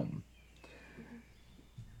the film.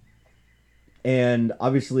 And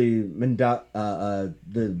obviously, the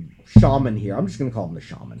shaman here, I'm just going to call him the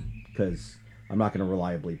shaman, because I'm not going to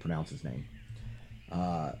reliably pronounce his name.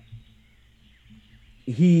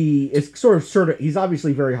 He is sort of he's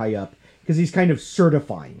obviously very high up, because he's kind of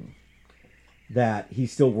certifying that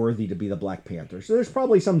he's still worthy to be the Black Panther. So there's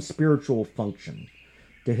probably some spiritual function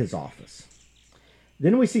to his office.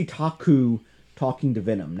 Then we see Taku talking to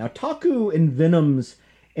Venom. Now, Taku and Venom's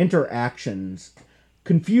interactions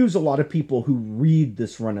confuse a lot of people who read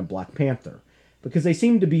this run of Black Panther, because they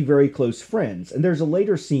seem to be very close friends. And there's a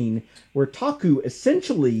later scene where Taku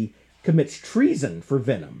essentially commits treason for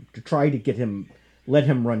Venom to try to let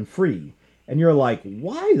him run free. And you're like,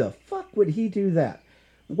 why the fuck would he do that?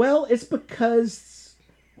 Well, it's because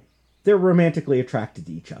they're romantically attracted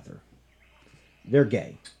to each other. They're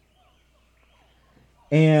gay.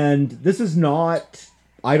 And this is not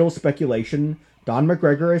idle speculation. Don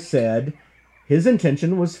McGregor has said his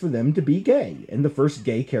intention was for them to be gay, and the first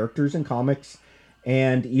gay characters in comics.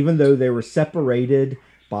 And even though they were separated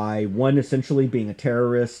by one essentially being a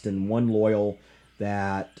terrorist and one loyal,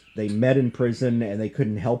 that they met in prison and they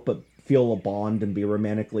couldn't help but feel a bond and be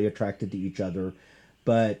romantically attracted to each other.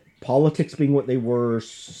 But politics being what they were,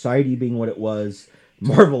 society being what it was,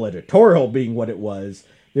 Marvel editorial being what it was,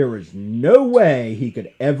 there was no way he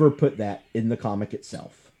could ever put that in the comic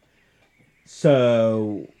itself.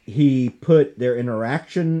 So he put their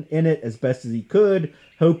interaction in it as best as he could,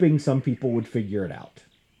 hoping some people would figure it out.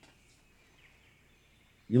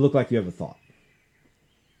 You look like you have a thought.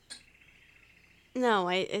 No,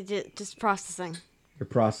 just processing. You're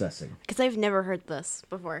processing. Because I've never heard this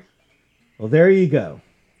before. Well, there you go.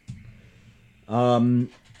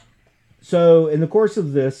 So in the course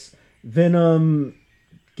of this, Venom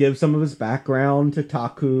gives some of his background to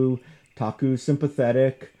Taku. Taku's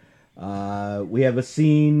sympathetic. We have a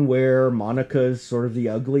scene where Monica's sort of the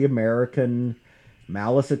ugly American.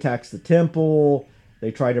 Malice attacks the temple.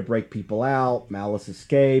 They try to break people out. Malice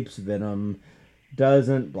escapes. Venom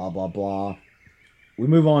doesn't. Blah, blah, blah. We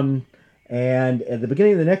move on. And at the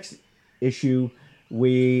beginning of the next issue,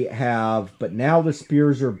 we have, but now the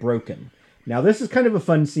spears are broken. Now, this is kind of a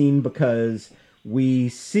fun scene because we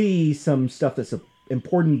see some stuff that's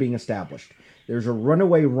important being established. There's a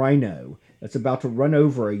runaway rhino that's about to run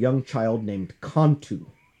over a young child named Kantu.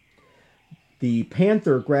 The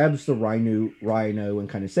Panther grabs the rhino and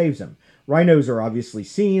kind of saves him. Rhinos are obviously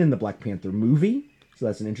seen in the Black Panther movie, so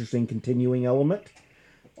that's an interesting continuing element.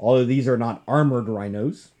 Although these are not armored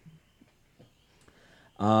rhinos.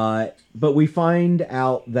 But we find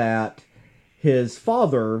out that his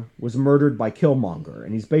father was murdered by Killmonger,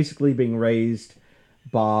 and he's basically being raised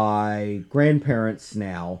by grandparents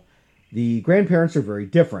now. The grandparents are very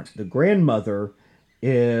different. The grandmother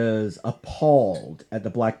is appalled at the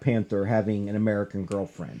Black Panther having an American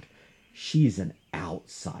girlfriend. She's an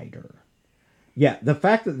outsider. Yeah, the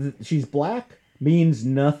fact that she's black means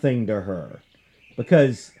nothing to her.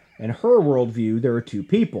 Because in her worldview, there are two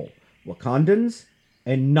people. Wakandans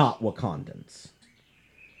and not Wakandans.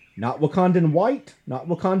 Not Wakandan white, not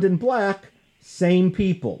Wakandan black, same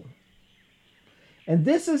people. And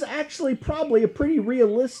this is actually probably a pretty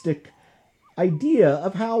realistic idea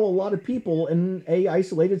of how a lot of people in a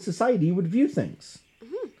isolated society would view things.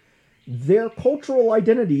 Mm-hmm. Their cultural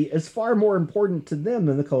identity is far more important to them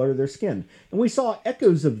than the color of their skin. And we saw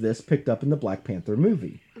echoes of this picked up in the Black Panther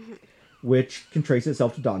movie, mm-hmm. which can trace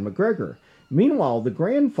itself to Don McGregor. Meanwhile, the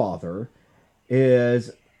grandfather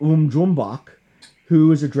is Jumbak,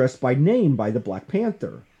 who is addressed by name by the Black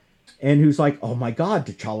Panther, and who's like, oh my god,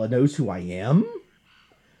 T'Challa knows who I am?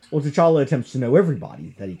 Well, T'Challa attempts to know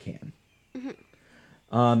everybody that he can.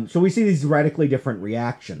 Mm-hmm. So we see these radically different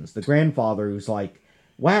reactions. The grandfather who's like,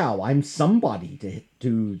 wow, I'm somebody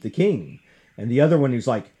to the king. And the other one who's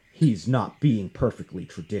like, he's not being perfectly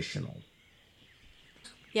traditional.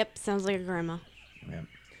 Yep, sounds like a grandma. Yeah.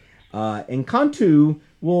 And Kantu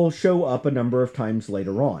will show up a number of times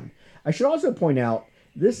later on. I should also point out,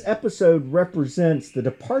 this episode represents the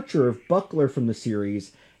departure of Buckler from the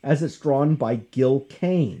series as it's drawn by Gil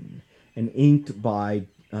Kane and inked by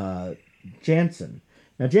Jansen.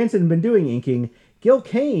 Now, Jansen had been doing inking. Gil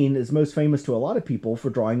Kane is most famous to a lot of people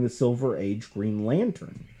for drawing the Silver Age Green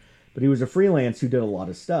Lantern. But he was a freelance who did a lot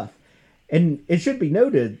of stuff. And it should be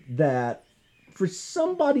noted that for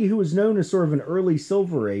somebody who was known as sort of an early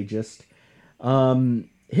Silver Ageist,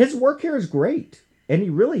 his work here is great. And he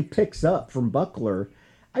really picks up from Buckler.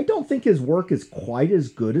 I don't think his work is quite as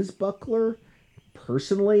good as Buckler,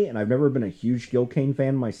 personally, and I've never been a huge Gil Kane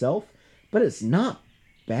fan myself, but it's not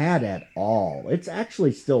bad at all. It's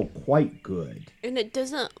actually still quite good. And it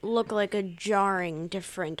doesn't look like a jarring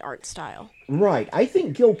different art style. Right. I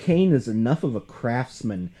think Gil Kane is enough of a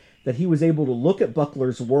craftsman that he was able to look at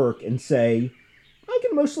Buckler's work and say, I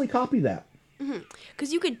can mostly copy that.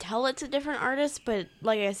 Because you could tell it's a different artist, but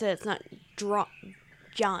like I said, it's not jarring.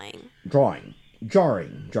 Jarring.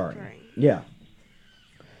 Yeah.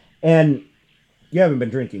 And you haven't been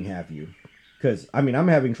drinking, have you? Because, I mean, I'm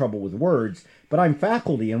having trouble with words, but I'm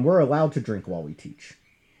faculty and we're allowed to drink while we teach.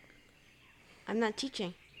 I'm not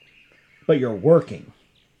teaching. But you're working.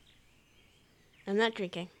 I'm not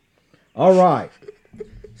drinking. All right.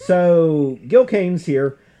 So, Gil Kane's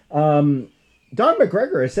here. Don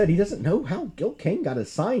McGregor has said he doesn't know how Gil Kane got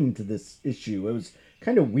assigned to this issue. It was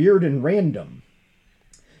kind of weird and random.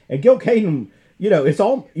 And Gil Kane, it's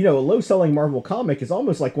all, a low-selling Marvel comic is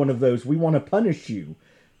almost like one of those, we want to punish you.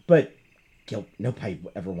 But nobody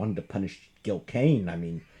ever wanted to punish Gil Kane. I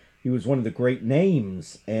mean, he was one of the great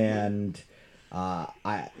names and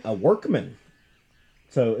a workman.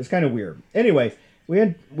 So it's kind of weird. Anyway,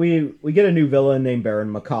 we get a new villain named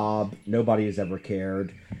Baron Macabre. Nobody has ever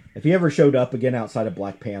cared. If he ever showed up again outside of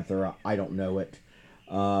Black Panther, I don't know it.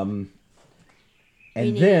 And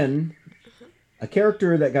then a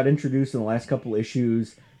character that got introduced in the last couple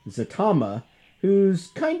issues, Zatanna, who's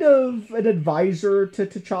kind of an advisor to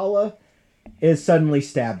T'Challa, is suddenly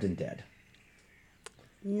stabbed and dead.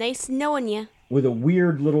 Nice knowing you. With a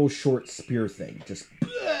weird little short spear thing. Just,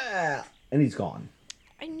 and he's gone.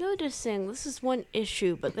 I'm noticing this is one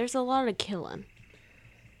issue, but there's a lot of killing.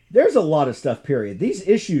 There's a lot of stuff, period. These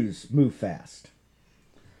issues move fast.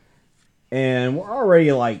 And we're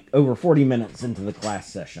already like over 40 minutes into the class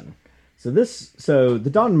session. So the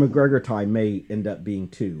Don McGregor time may end up being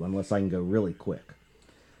 2, unless I can go really quick.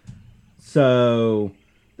 So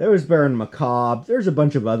there was Baron Macabre. There's a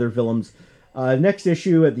bunch of other villains. Next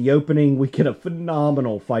issue, at the opening, we get a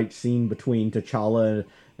phenomenal fight scene between T'Challa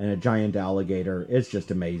and a giant alligator. It's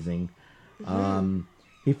just amazing. Mm-hmm.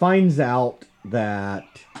 He finds out that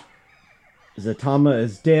Zatanna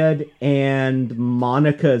is dead and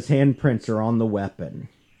Monica's handprints are on the weapon.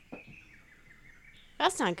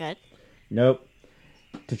 That's not good. Nope.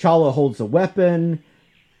 T'Challa holds a weapon.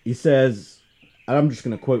 He says, and I'm just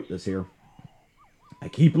going to quote this here. I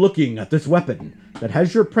keep looking at this weapon that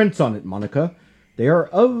has your prints on it, Monica. They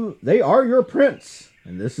are your prints.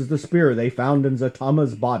 And this is the spear they found in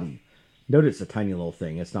Zatanna's body. Note it's a tiny little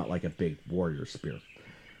thing. It's not like a big warrior spear.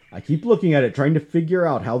 I keep looking at it, trying to figure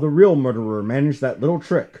out how the real murderer managed that little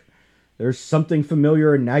trick. There's something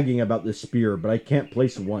familiar and nagging about this spear, but I can't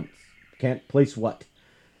place what? Can't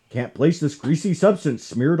place this greasy substance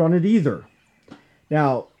smeared on it either.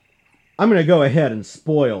 Now, I'm going to go ahead and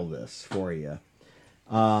spoil this for you.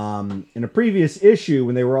 In a previous issue,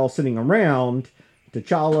 when they were all sitting around,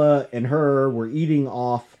 T'Challa and her were eating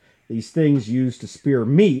off these things used to spear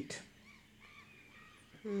meat.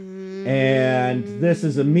 And this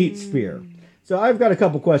is a meat spear. So I've got a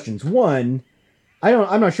couple questions. One,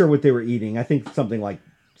 I'm not sure what they were eating. I think something like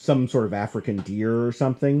some sort of African deer or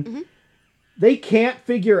something. Mm-hmm. They can't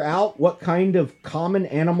figure out what kind of common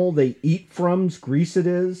animal they eat from's grease it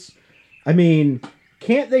is. I mean,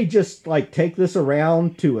 can't they just take this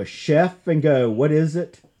around to a chef and go, what is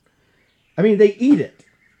it? I mean, they eat it.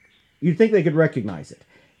 You'd think they could recognize it.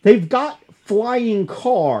 They've got flying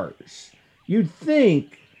cars. You'd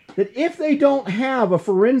think that if they don't have a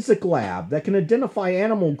forensic lab that can identify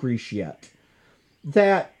animal grease yet,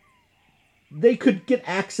 that they could get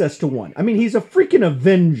access to one. I mean, he's a freaking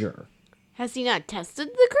Avenger. Has he not tested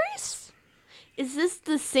the grease? Is this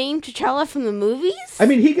the same T'Challa from the movies? I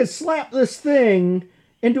mean, he could slap this thing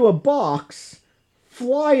into a box,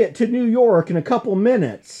 fly it to New York in a couple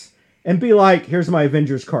minutes, and be like, here's my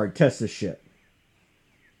Avengers card, test this shit.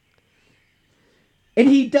 And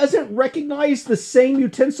he doesn't recognize the same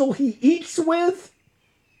utensil he eats with?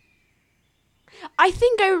 I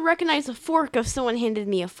think I would recognize a fork if someone handed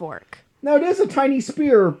me a fork. Now, it is a tiny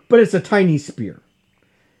spear, but it's a tiny spear.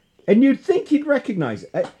 And you'd think he'd recognize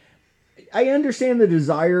it. I understand the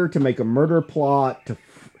desire to make a murder plot,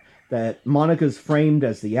 that Monica's framed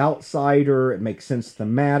as the outsider. It makes sense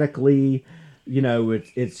thematically.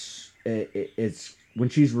 It's when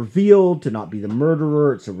she's revealed to not be the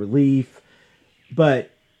murderer, it's a relief.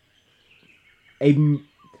 But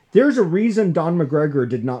there's a reason Don McGregor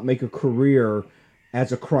did not make a career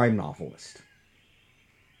as a crime novelist.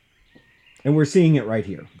 And we're seeing it right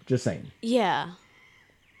here. Just saying. Yeah.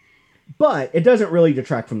 But it doesn't really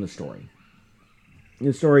detract from the story.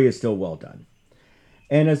 The story is still well done.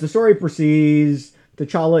 And as the story proceeds,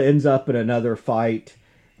 T'Challa ends up in another fight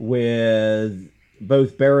with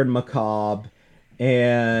both Baron Macabre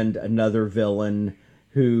and another villain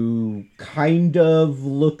who kind of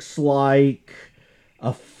looks like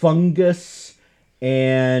a fungus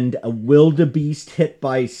and a wildebeest hit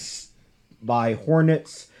by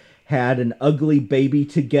hornets had an ugly baby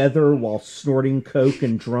together while snorting coke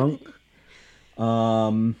and drunk.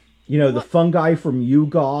 The fungi from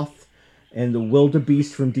Yugoth and the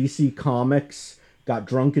wildebeest from DC Comics got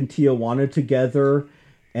drunk in Tijuana together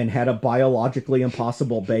and had a biologically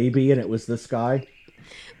impossible baby, and it was this guy.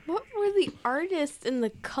 What were the artists and the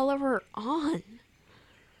colorer on?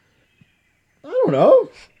 I don't know,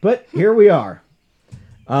 but here we are.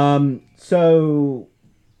 So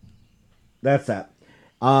that's that.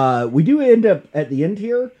 We do end up at the end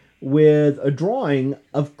here with a drawing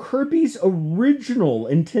of Kirby's original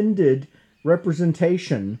intended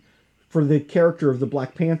representation for the character of the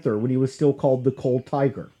Black Panther when he was still called the Cold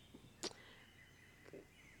Tiger.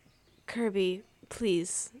 Kirby,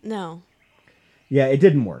 please, no. Yeah, it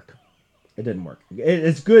didn't work. It didn't work.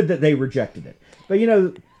 It's good that they rejected it. But, you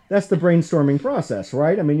know, that's the brainstorming process,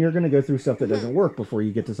 right? I mean, you're going to go through stuff that doesn't work before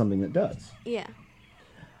you get to something that does. Yeah.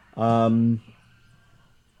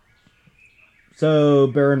 So,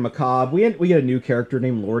 Baron Macabre, we get a new character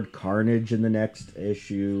named Lord Carnage in the next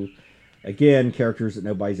issue. Again, characters that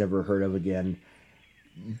nobody's ever heard of again.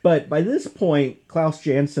 But by this point, Klaus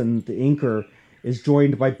Janson, the inker, is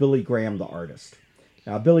joined by Billy Graham, the artist.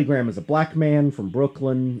 Now, Billy Graham is a black man from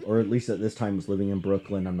Brooklyn, or at least at this time was living in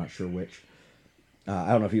Brooklyn. I'm not sure which.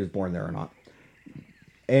 I don't know if he was born there or not.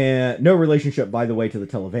 And no relationship, by the way, to the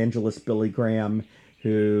televangelist Billy Graham,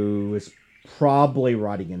 who is probably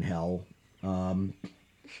rotting in hell.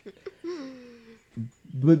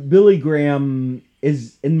 But Billy Graham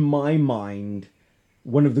is, in my mind,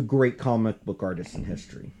 one of the great comic book artists in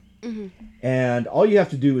history. Mm-hmm. And all you have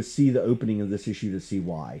to do is see the opening of this issue to see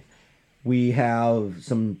why. We have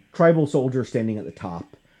some tribal soldiers standing at the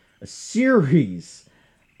top. A series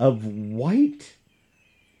of white,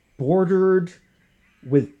 bordered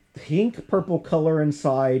with pink purple color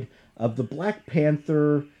inside, of the Black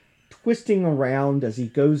Panther twisting around as he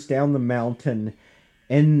goes down the mountain.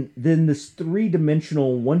 And then this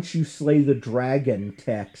three-dimensional, once you slay the dragon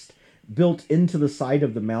text built into the side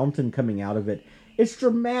of the mountain coming out of it. It's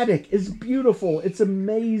dramatic. It's beautiful. It's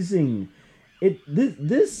amazing.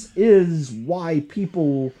 This is why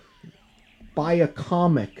people buy a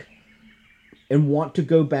comic and want to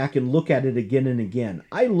go back and look at it again and again.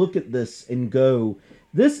 I look at this and go,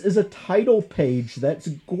 this is a title page that's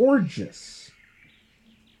gorgeous.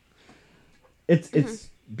 It's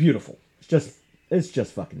beautiful. It's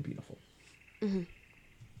just fucking beautiful. Mm-hmm.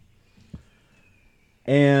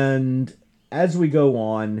 And as we go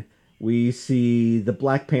on, we see the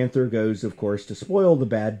Black Panther goes, of course, to spoil the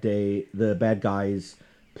bad guys'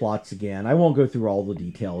 plots again. I won't go through all the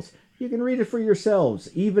details. You can read it for yourselves,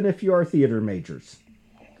 even if you are theater majors.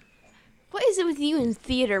 What is it with you and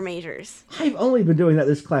theater majors? I've only been doing that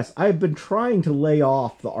this class. I've been trying to lay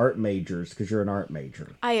off the art majors because you're an art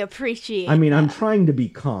major. I appreciate that. that. I'm trying to be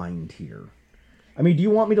kind here. Do you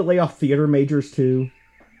want me to lay off theater majors too?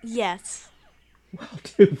 Yes. Well,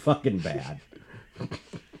 too fucking bad.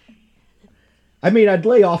 I'd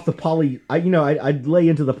lay off the I'd lay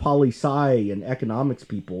into the poli-sci and economics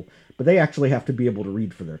people, but they actually have to be able to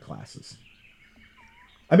read for their classes.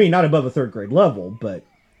 Not above a third grade level, but...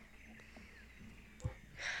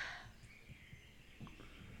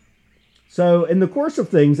 So, in the course of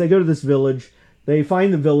things, they go to this village. They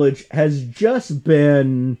find the village has just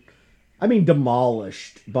been,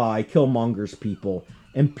 demolished by Killmonger's people,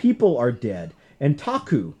 and people are dead. And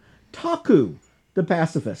Taku, the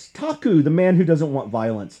pacifist, Taku, the man who doesn't want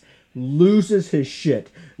violence, loses his shit,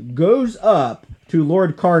 goes up to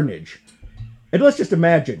Lord Carnage. And let's just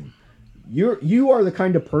imagine, you are the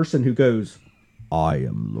kind of person who goes, I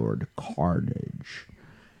am Lord Carnage.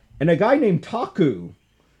 And a guy named Taku,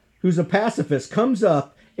 who's a pacifist, comes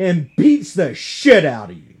up and beats the shit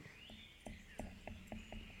out of you.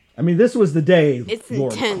 This was the day. It's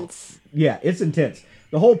intense. Yeah, it's intense.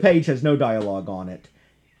 The whole page has no dialogue on it.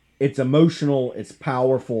 It's emotional. It's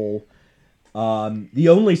powerful. The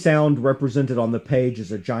only sound represented on the page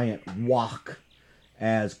is a giant whack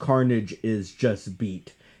as Carnage is just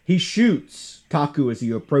beat. He shoots Taku as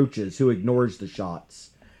he approaches, who ignores the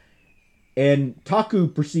shots. And Taku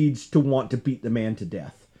proceeds to want to beat the man to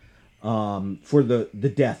death for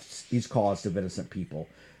the deaths he's caused of innocent people.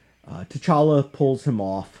 T'Challa pulls him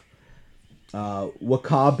off.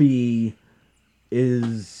 Wakabi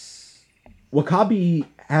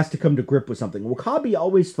has to come to grip with something. Wakabi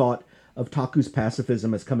always thought of Taku's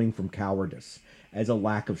pacifism as coming from cowardice, as a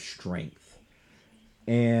lack of strength.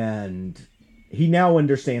 And he now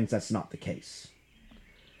understands that's not the case.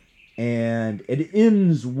 And it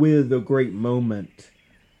ends with a great moment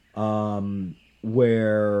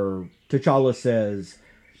where T'Challa says,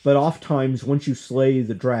 but oftentimes once you slay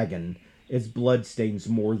the dragon, its blood stains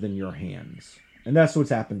more than your hands. And that's what's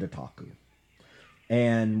happened to Taku.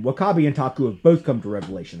 And Wakabi and Taku have both come to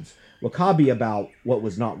revelations. Wakabi about what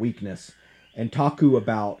was not weakness, and Taku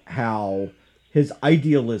about how his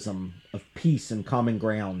idealism of peace and common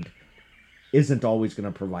ground isn't always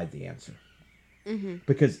going to provide the answer. Mm-hmm.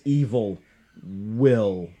 Because evil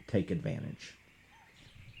will take advantage.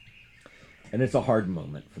 And it's a hard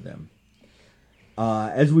moment for them.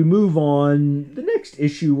 As we move on, the next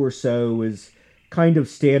issue or so is kind of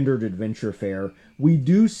standard adventure fare. We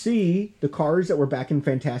do see the cars that were back in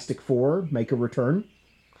Fantastic Four make a return,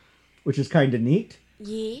 which is kind of neat.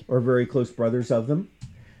 Yeah. Or very close brothers of them.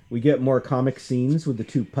 We get more comic scenes with the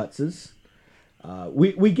two Putzes.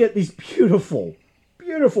 We get these beautiful,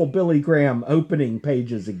 beautiful Billy Graham opening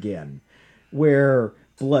pages again, where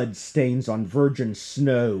blood stains on virgin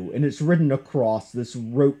snow, and it's ridden across this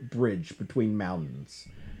rope bridge between mountains.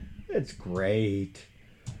 It's great.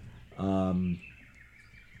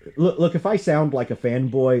 Look, if I sound like a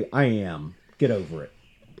fanboy, I am. Get over it.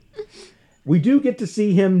 We do get to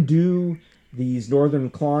see him do these northern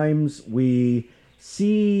climbs. We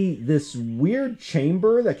see this weird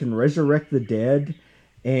chamber that can resurrect the dead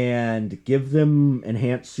and give them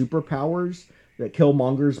enhanced superpowers that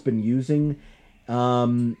Killmonger's been using.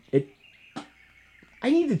 I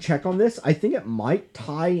need to check on this. I think it might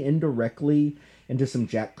tie indirectly into some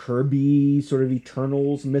Jack Kirby sort of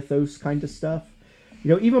Eternals mythos kind of stuff.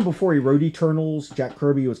 You know, even before he wrote Eternals, Jack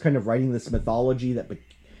Kirby was kind of writing this mythology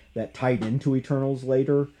that tied into Eternals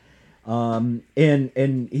later. And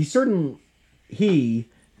he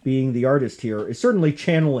being the artist here is certainly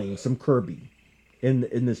channeling some Kirby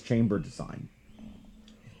in this chamber design.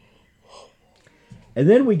 And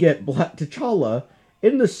then we get Black T'Challa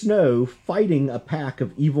in the snow fighting a pack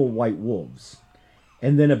of evil white wolves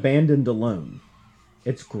and then abandoned alone.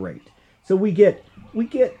 It's great. So we get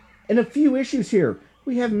in a few issues here,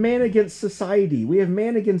 we have man against society, we have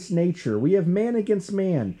man against nature, we have man against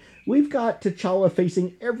man. We've got T'Challa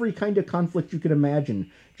facing every kind of conflict you can imagine,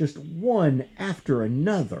 just one after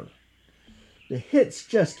another. The hits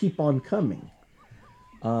just keep on coming.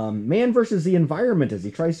 Man versus the environment as he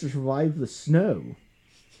tries to survive the snow.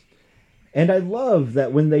 And I love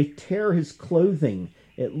that when they tear his clothing,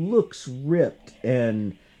 it looks ripped,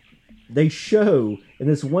 and they show in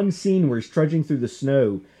this one scene where he's trudging through the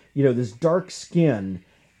snow, you know, this dark skin,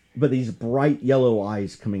 but these bright yellow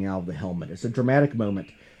eyes coming out of the helmet. It's a dramatic moment.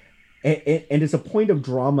 And it's a point of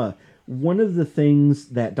drama. One of the things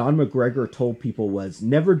that Don McGregor told people was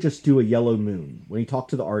never just do a yellow moon. When he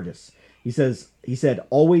talked to the artists, he said,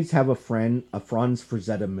 always have a Franz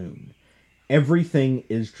Frazetta moon. Everything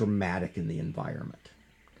is dramatic in the environment.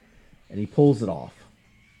 And he pulls it off.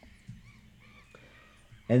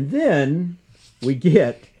 And then we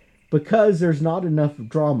get, because there's not enough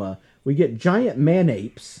drama, we get giant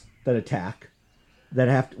man-apes that attack, that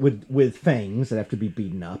have to, with fangs that have to be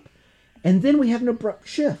beaten up. And then we have an abrupt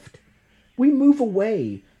shift. We move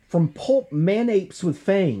away from pulp man-apes with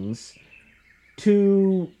fangs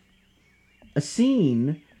to a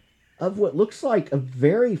scene of what looks like a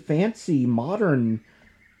very fancy modern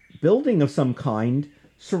building of some kind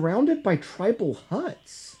surrounded by tribal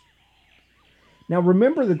huts. Now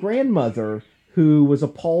remember the grandmother who was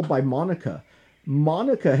appalled by Monica.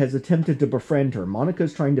 Monica has attempted to befriend her.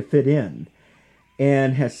 Monica's trying to fit in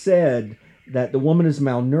and has said that the woman is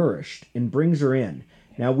malnourished and brings her in.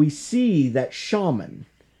 Now we see that shaman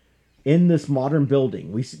in this modern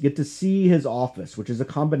building. We get to see his office, which is a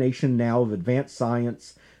combination now of advanced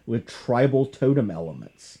science with tribal totem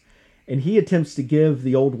elements. And he attempts to give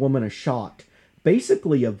the old woman a shot,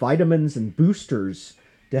 basically of vitamins and boosters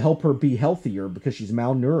to help her be healthier because she's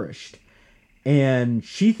malnourished. And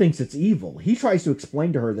she thinks it's evil. He tries to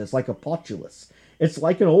explain to her this like a potulus. It's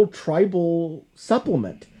like an old tribal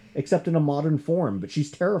supplement, except in a modern form, but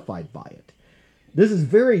she's terrified by it. This is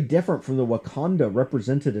very different from the Wakanda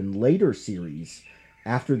represented in later series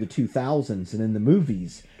after the 2000s and in the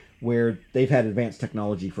movies, where they've had advanced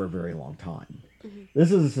technology for a very long time. Mm-hmm.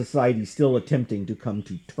 This is a society still attempting to come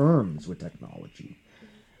to terms with technology.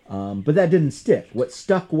 But that didn't stick. What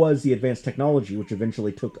stuck was the advanced technology, which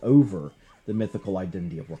eventually took over the mythical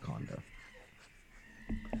identity of Wakanda.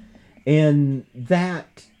 And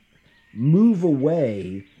that move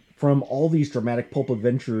away from all these dramatic pulp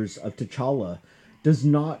adventures of T'Challa does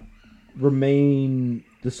not remain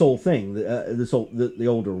the sole thing,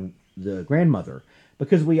 the grandmother,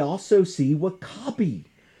 because we also see W'Kabi.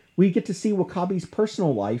 We get to see W'Kabi's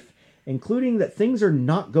personal life, including that things are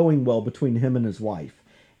not going well between him and his wife.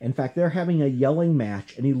 In fact, they're having a yelling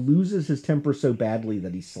match, and he loses his temper so badly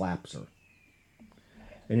that he slaps her.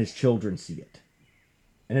 And his children see it.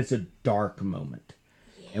 And it's a dark moment.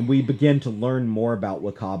 Yeah. And we begin to learn more about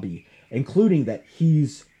W'Kabi, including that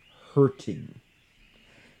he's hurting.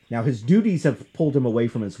 Now, his duties have pulled him away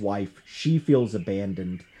from his wife. She feels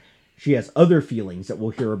abandoned. She has other feelings that we'll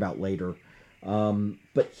hear about later.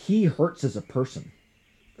 But he hurts as a person.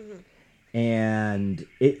 Mm-hmm. And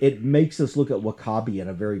it makes us look at W'Kabi in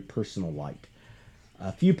a very personal light.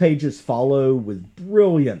 A few pages follow with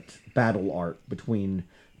brilliant battle art between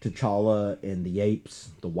T'Challa and the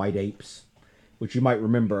apes, the white apes. which you might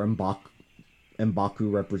remember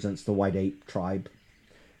M'Baku represents the white ape tribe,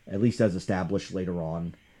 at least as established later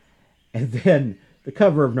on. And then the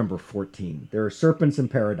cover of number 14. There are serpents in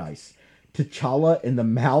paradise. T'Challa in the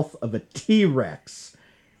mouth of a T-Rex,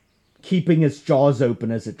 keeping its jaws open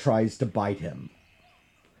as it tries to bite him.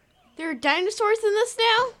 There are dinosaurs in this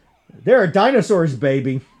now? There are dinosaurs,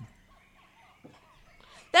 baby.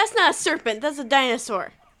 That's not a serpent. That's a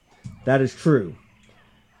dinosaur. That is true.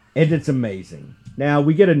 And it's amazing. Now,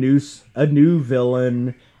 we get a new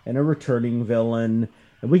villain and a returning villain.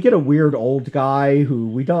 And we get a weird old guy who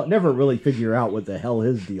we don't never really figure out what the hell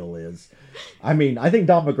his deal is. I mean, I think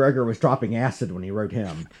Don McGregor was dropping acid when he wrote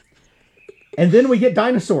him. And then we get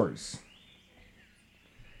dinosaurs.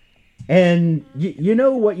 And you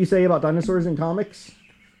know what you say about dinosaurs in comics?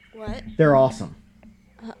 What? They're awesome.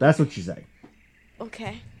 That's what you say.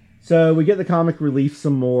 Okay. So we get the comic relief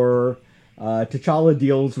some more. T'Challa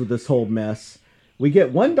deals with this whole mess. We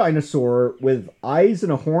get one dinosaur with eyes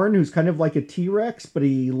and a horn who's kind of like a T-Rex, but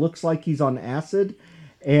he looks like he's on acid.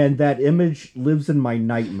 And that image lives in my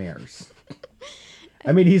nightmares.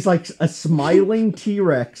 I mean, he's like a smiling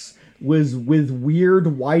T-Rex with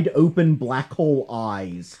weird, wide-open black hole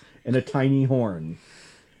eyes and a tiny horn.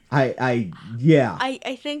 Yeah.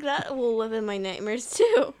 I think that will live in my nightmares,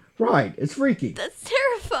 too. Right. It's freaky. That's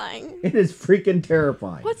terrifying. It is freaking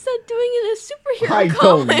terrifying. What's that doing in a superhero I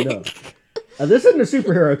comic? don't know. This isn't a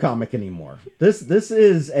superhero comic anymore. This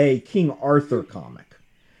is a King Arthur comic.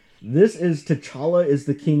 This is T'Challa is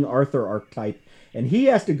the King Arthur archetype, and he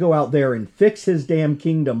has to go out there and fix his damn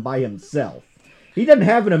kingdom by himself. He doesn't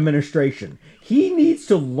have an administration. He needs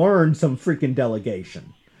to learn some freaking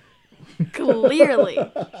delegation. Clearly.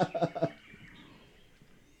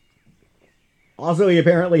 Also, he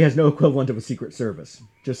apparently has no equivalent of a secret service.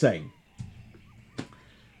 Just saying.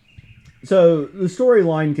 So, the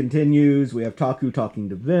storyline continues. We have Taku talking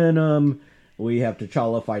to Venom. We have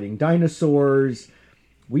T'Challa fighting dinosaurs.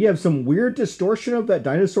 We have some weird distortion of that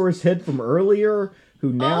dinosaur's head from earlier,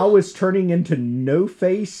 who now is turning into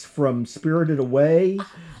No-Face from Spirited Away,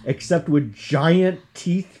 except with giant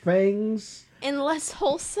teeth fangs. And less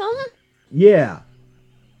wholesome? Yeah.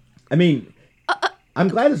 I mean, I'm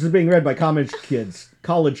glad this is being read by college kids,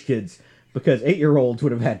 because 8-year-olds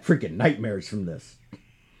would have had freaking nightmares from this.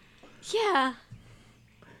 Yeah.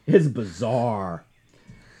 It's bizarre.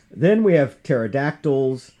 Then we have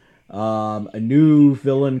pterodactyls, a new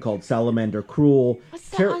villain called Salamander Cruel. What's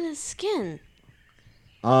that on his skin?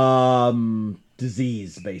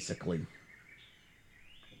 Disease, basically.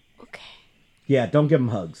 Okay. Yeah, don't give him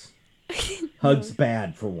hugs. Hugs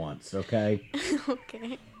bad for once, okay?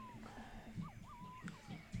 Okay.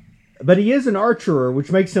 But he is an archer,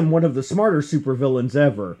 which makes him one of the smarter supervillains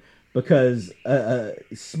ever, because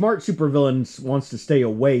smart supervillain wants to stay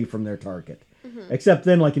away from their target. Mm-hmm. Except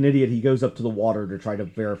then, like an idiot, he goes up to the water to try to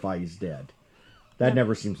verify he's dead. That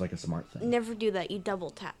never seems like a smart thing. Never do that. You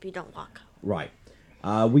double tap. You don't walk. Right.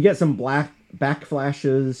 We get some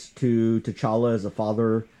backflashes to T'Challa as a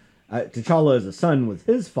father. T'Challa as a son with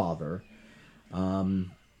his father.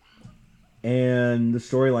 And the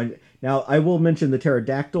storyline. Now, I will mention the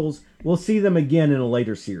pterodactyls. We'll see them again in a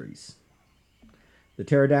later series. The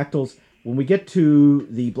pterodactyls, when we get to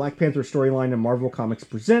the Black Panther storyline in Marvel Comics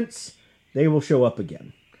Presents, they will show up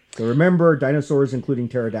again. So remember, dinosaurs including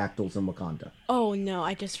pterodactyls in Wakanda. Oh no,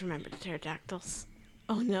 I just remembered the pterodactyls.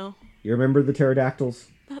 Oh no. You remember the pterodactyls?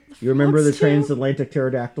 You remember the transatlantic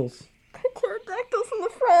pterodactyls? The pterodactyls and the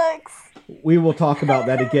frogs. We will talk about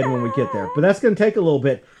that again when we get there. But that's going to take a little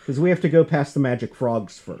bit, because we have to go past the magic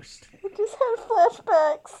frogs first. I just had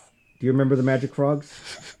flashbacks. Do you remember the magic frogs?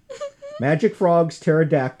 Magic frogs,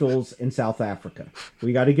 pterodactyls, in South Africa.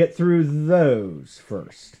 We got to get through those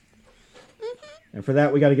first. And for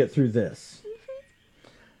that, we got to get through this.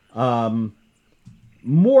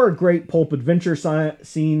 More great pulp adventure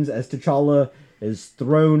scenes as T'Challa is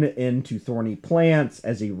thrown into thorny plants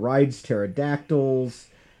as he rides pterodactyls.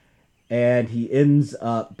 And he ends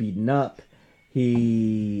up beaten up.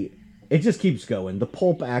 It just keeps going. The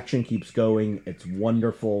pulp action keeps going. It's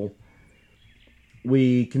wonderful.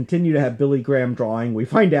 We continue to have Billy Graham drawing. We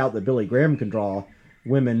find out that Billy Graham can draw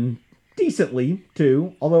women decently,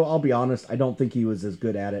 too. Although, I'll be honest, I don't think he was as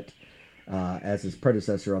good at it as his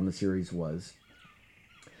predecessor on the series was.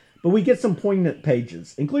 But we get some poignant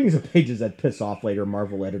pages, including some pages that piss off later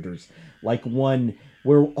Marvel editors. Like one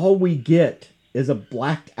where all we get is a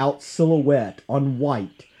blacked out silhouette on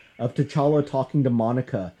white of T'Challa talking to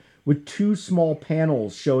Monica with 2 small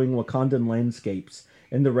panels showing Wakandan landscapes,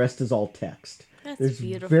 and the rest is all text. There's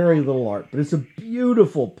beautiful. Very little art, but it's a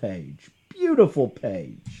beautiful page. Beautiful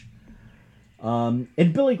page.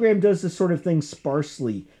 And Billy Graham does this sort of thing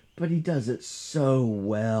sparsely, but he does it so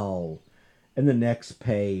well. And the next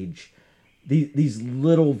page, these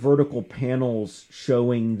little vertical panels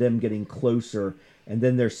showing them getting closer, and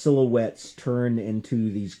then their silhouettes turn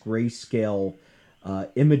into these grayscale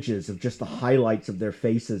images of just the highlights of their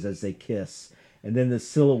faces as they kiss, and then the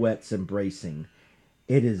silhouettes embracing.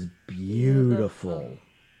 It is beautiful.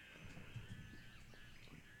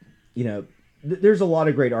 You know, there's a lot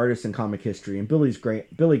of great artists in comic history, and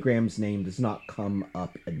Billy Graham's name does not come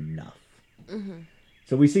up enough. Mm-hmm.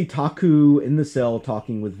 So we see Taku in the cell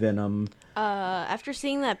talking with Venom. After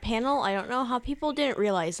seeing that panel, I don't know how people didn't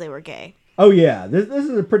realize they were gay. Oh yeah, this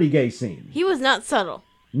is a pretty gay scene. He was not subtle.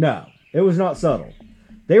 No, it was not subtle.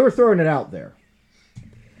 They were throwing it out there.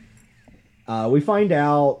 We find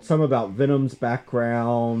out some about Venom's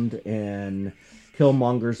background and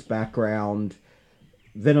Killmonger's background.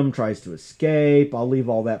 Venom tries to escape. I'll leave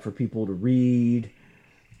all that for people to read.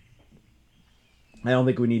 I don't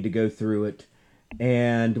think we need to go through it.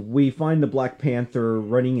 And we find the Black Panther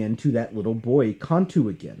running into that little boy, Kantu,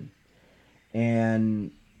 again.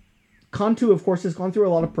 And Kantu, of course, has gone through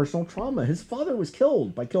a lot of personal trauma. His father was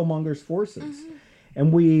killed by Killmonger's forces. Mm-hmm.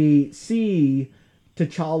 And we see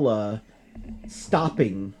T'Challa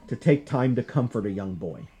stopping to take time to comfort a young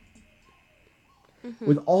boy. Mm-hmm.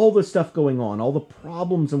 With all the stuff going on, all the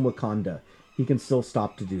problems in Wakanda, he can still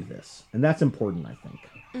stop to do this. And that's important, I think.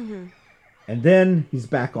 Mm-hmm. And then he's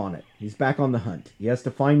back on it. He's back on the hunt. He has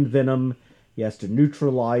to find Venom. He has to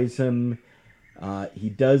neutralize him. He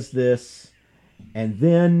does this. And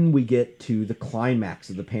then we get to the climax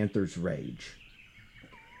of the Panther's rage.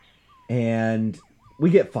 And we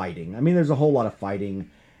get fighting. I mean, there's a whole lot of fighting.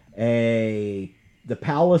 The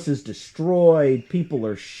palace is destroyed. People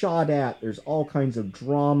are shot at. There's all kinds of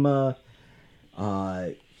drama.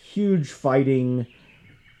 Huge fighting.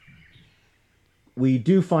 We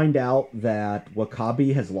do find out that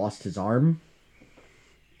Wakabi has lost his arm.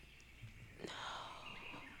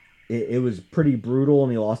 It was pretty brutal,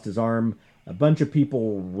 and he lost his arm. A bunch of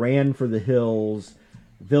people ran for the hills.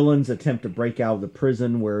 Villains attempt to break out of the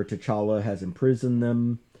prison where T'Challa has imprisoned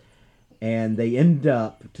them. And they end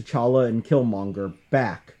up, T'Challa and Killmonger,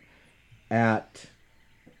 back at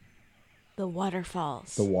the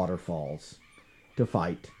waterfalls. To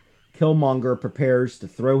fight. Killmonger prepares to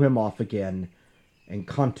throw him off again. And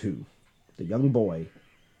Kantu, the young boy,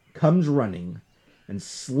 comes running and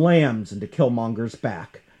slams into Killmonger's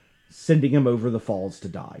back, sending him over the falls to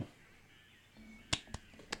die.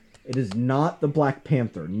 It is not the Black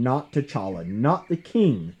Panther, not T'Challa, not the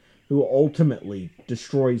King who ultimately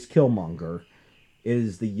destroys Killmonger. It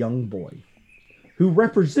is the young boy who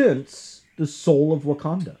represents the soul of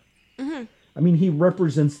Wakanda. Mm-hmm. I mean, he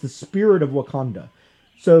represents the spirit of Wakanda.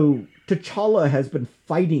 So T'Challa has been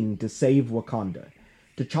fighting to save Wakanda.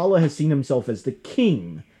 T'Challa has seen himself as the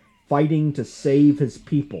king fighting to save his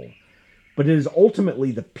people. But it is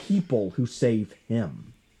ultimately the people who save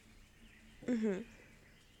him. Mm-hmm.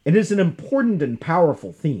 It is an important and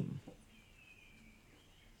powerful theme.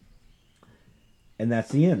 And that's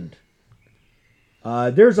the end.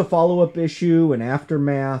 There's a follow-up issue, an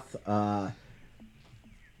aftermath.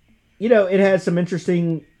 It has some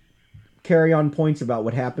interesting carry-on points about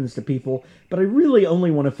what happens to people, but I really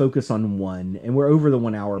only want to focus on one, and we're over the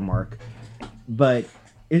 1 hour mark. But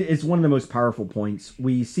it's one of the most powerful points.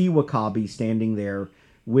 We see Wakabi standing there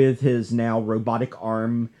with his now robotic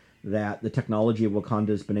arm that the technology of Wakanda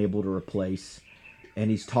has been able to replace.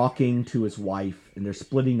 And he's talking to his wife, and they're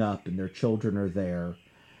splitting up, and their children are there.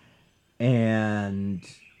 And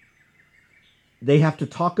they have to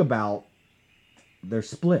talk about their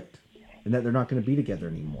split, and that they're not going to be together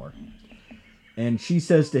anymore. And she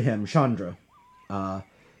says to him, Chandra,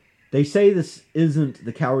 they say this isn't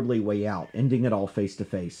the cowardly way out, ending it all face to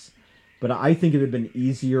face. But I think it would have been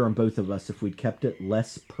easier on both of us if we'd kept it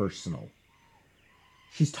less personal.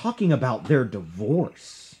 She's talking about their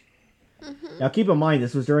divorce. Mm-hmm. Now, keep in mind,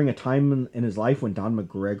 this was during a time in his life when Don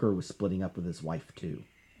McGregor was splitting up with his wife, too.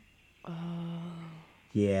 Oh.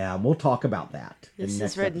 Yeah, we'll talk about that. This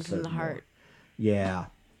is written from the heart. Yeah.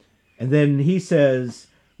 And then he says,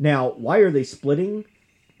 now, why are they splitting?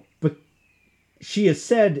 But she has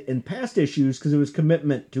said in past issues, because it was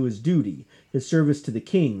commitment to his duty, his service to the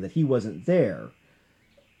king, that he wasn't there.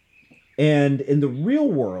 And in the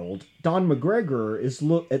real world, Don McGregor is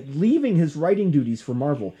leaving his writing duties for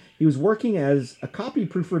Marvel. He was working as a copy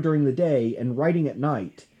proofer during the day and writing at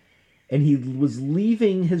night. And he was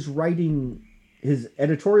leaving his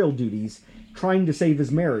editorial duties, trying to save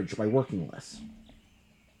his marriage by working less.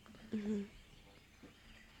 Mm-hmm.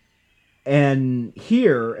 And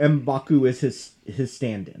here, M'Baku is his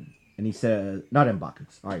stand-in. And he says, not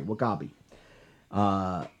M'Baku, sorry, Wagabi.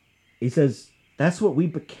 He says, that's what we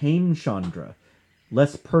became, Chandra.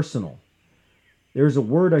 Less personal. There's a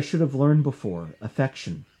word I should have learned before,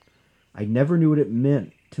 affection. I never knew what it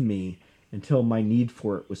meant to me until my need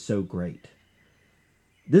for it was so great.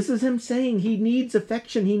 This is him saying he needs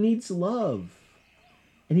affection, he needs love.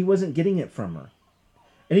 And he wasn't getting it from her.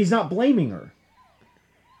 And he's not blaming her.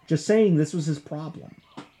 Just saying this was his problem.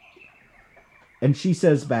 And she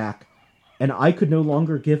says back, and I could no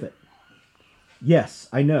longer give it. Yes,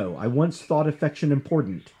 I know. I once thought affection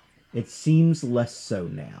important. It seems less so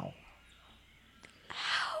now.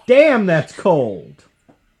 Ow. Damn, that's cold.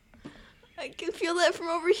 I can feel that from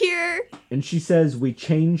over here. And she says, we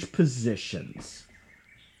change positions.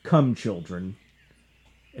 Come, children.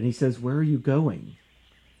 And he says, where are you going?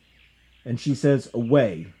 And she says,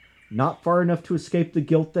 away. Not far enough to escape the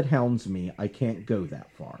guilt that hounds me. I can't go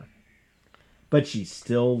that far. But she's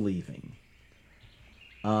still leaving.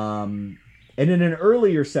 And in an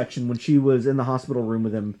earlier section, when she was in the hospital room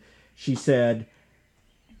with him, she said,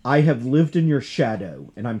 I have lived in your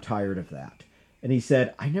shadow, and I'm tired of that. And he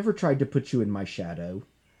said, I never tried to put you in my shadow.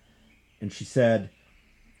 And she said,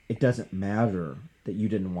 it doesn't matter that you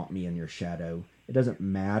didn't want me in your shadow. It doesn't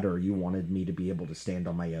matter you wanted me to be able to stand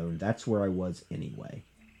on my own. That's where I was anyway.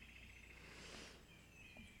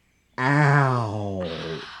 Ouch.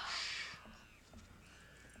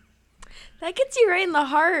 That gets you right in the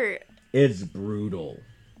heart. It's brutal.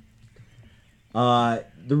 The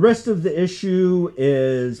rest of the issue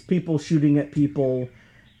is people shooting at people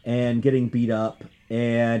and getting beat up.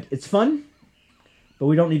 And it's fun, but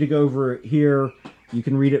we don't need to go over it here. You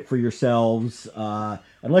can read it for yourselves,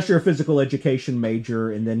 unless you're a physical education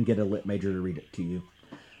major, and then get a lit major to read it to you.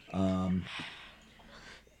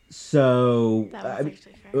 So, That was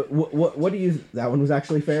actually fair. what do you? That one was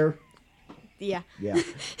actually fair. Yeah. Yeah.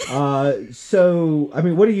 So, I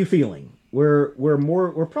mean, what are you feeling? We're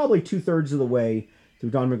probably 2/3 of the way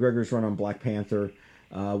through Don McGregor's run on Black Panther.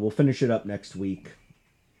 We'll finish it up next week.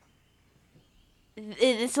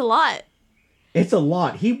 It's a lot. It's a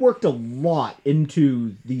lot. He worked a lot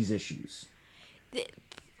into these issues.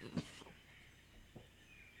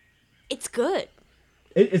 It's good.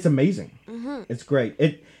 It's amazing. Mm-hmm. It's great.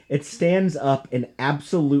 It stands up in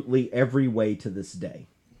absolutely every way to this day.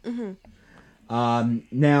 Mm-hmm.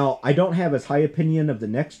 Now, I don't have as high opinion of the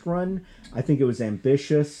next run. I think it was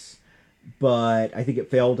ambitious, but I think it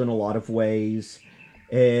failed in a lot of ways.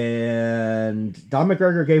 And Don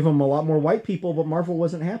McGregor gave him a lot more white people, but Marvel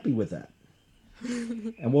wasn't happy with that.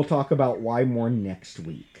 And we'll talk about why more next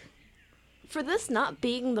week. For this not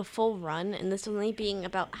being the full run, and this only being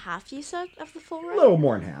about half, you said, of the full run? A little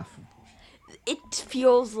more than half. It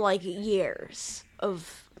feels like years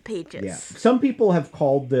of pages. Yeah. Some people have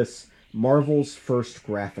called this Marvel's first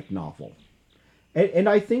graphic novel. And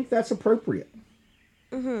I think that's appropriate.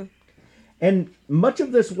 Mm-hmm. And much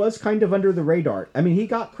of this was kind of under the radar. I mean, he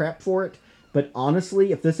got crap for it, but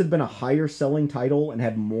honestly, if this had been a higher selling title and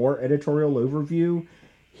had more editorial overview,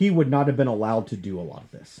 he would not have been allowed to do a lot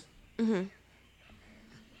of this. Mm-hmm.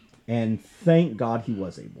 And thank God he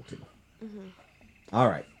was able to. Mm-hmm. All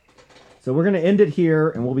right. So we're going to end it here,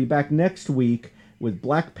 and we'll be back next week with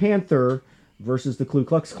Black Panther versus the Ku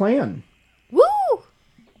Klux Klan. Woo!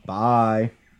 Bye.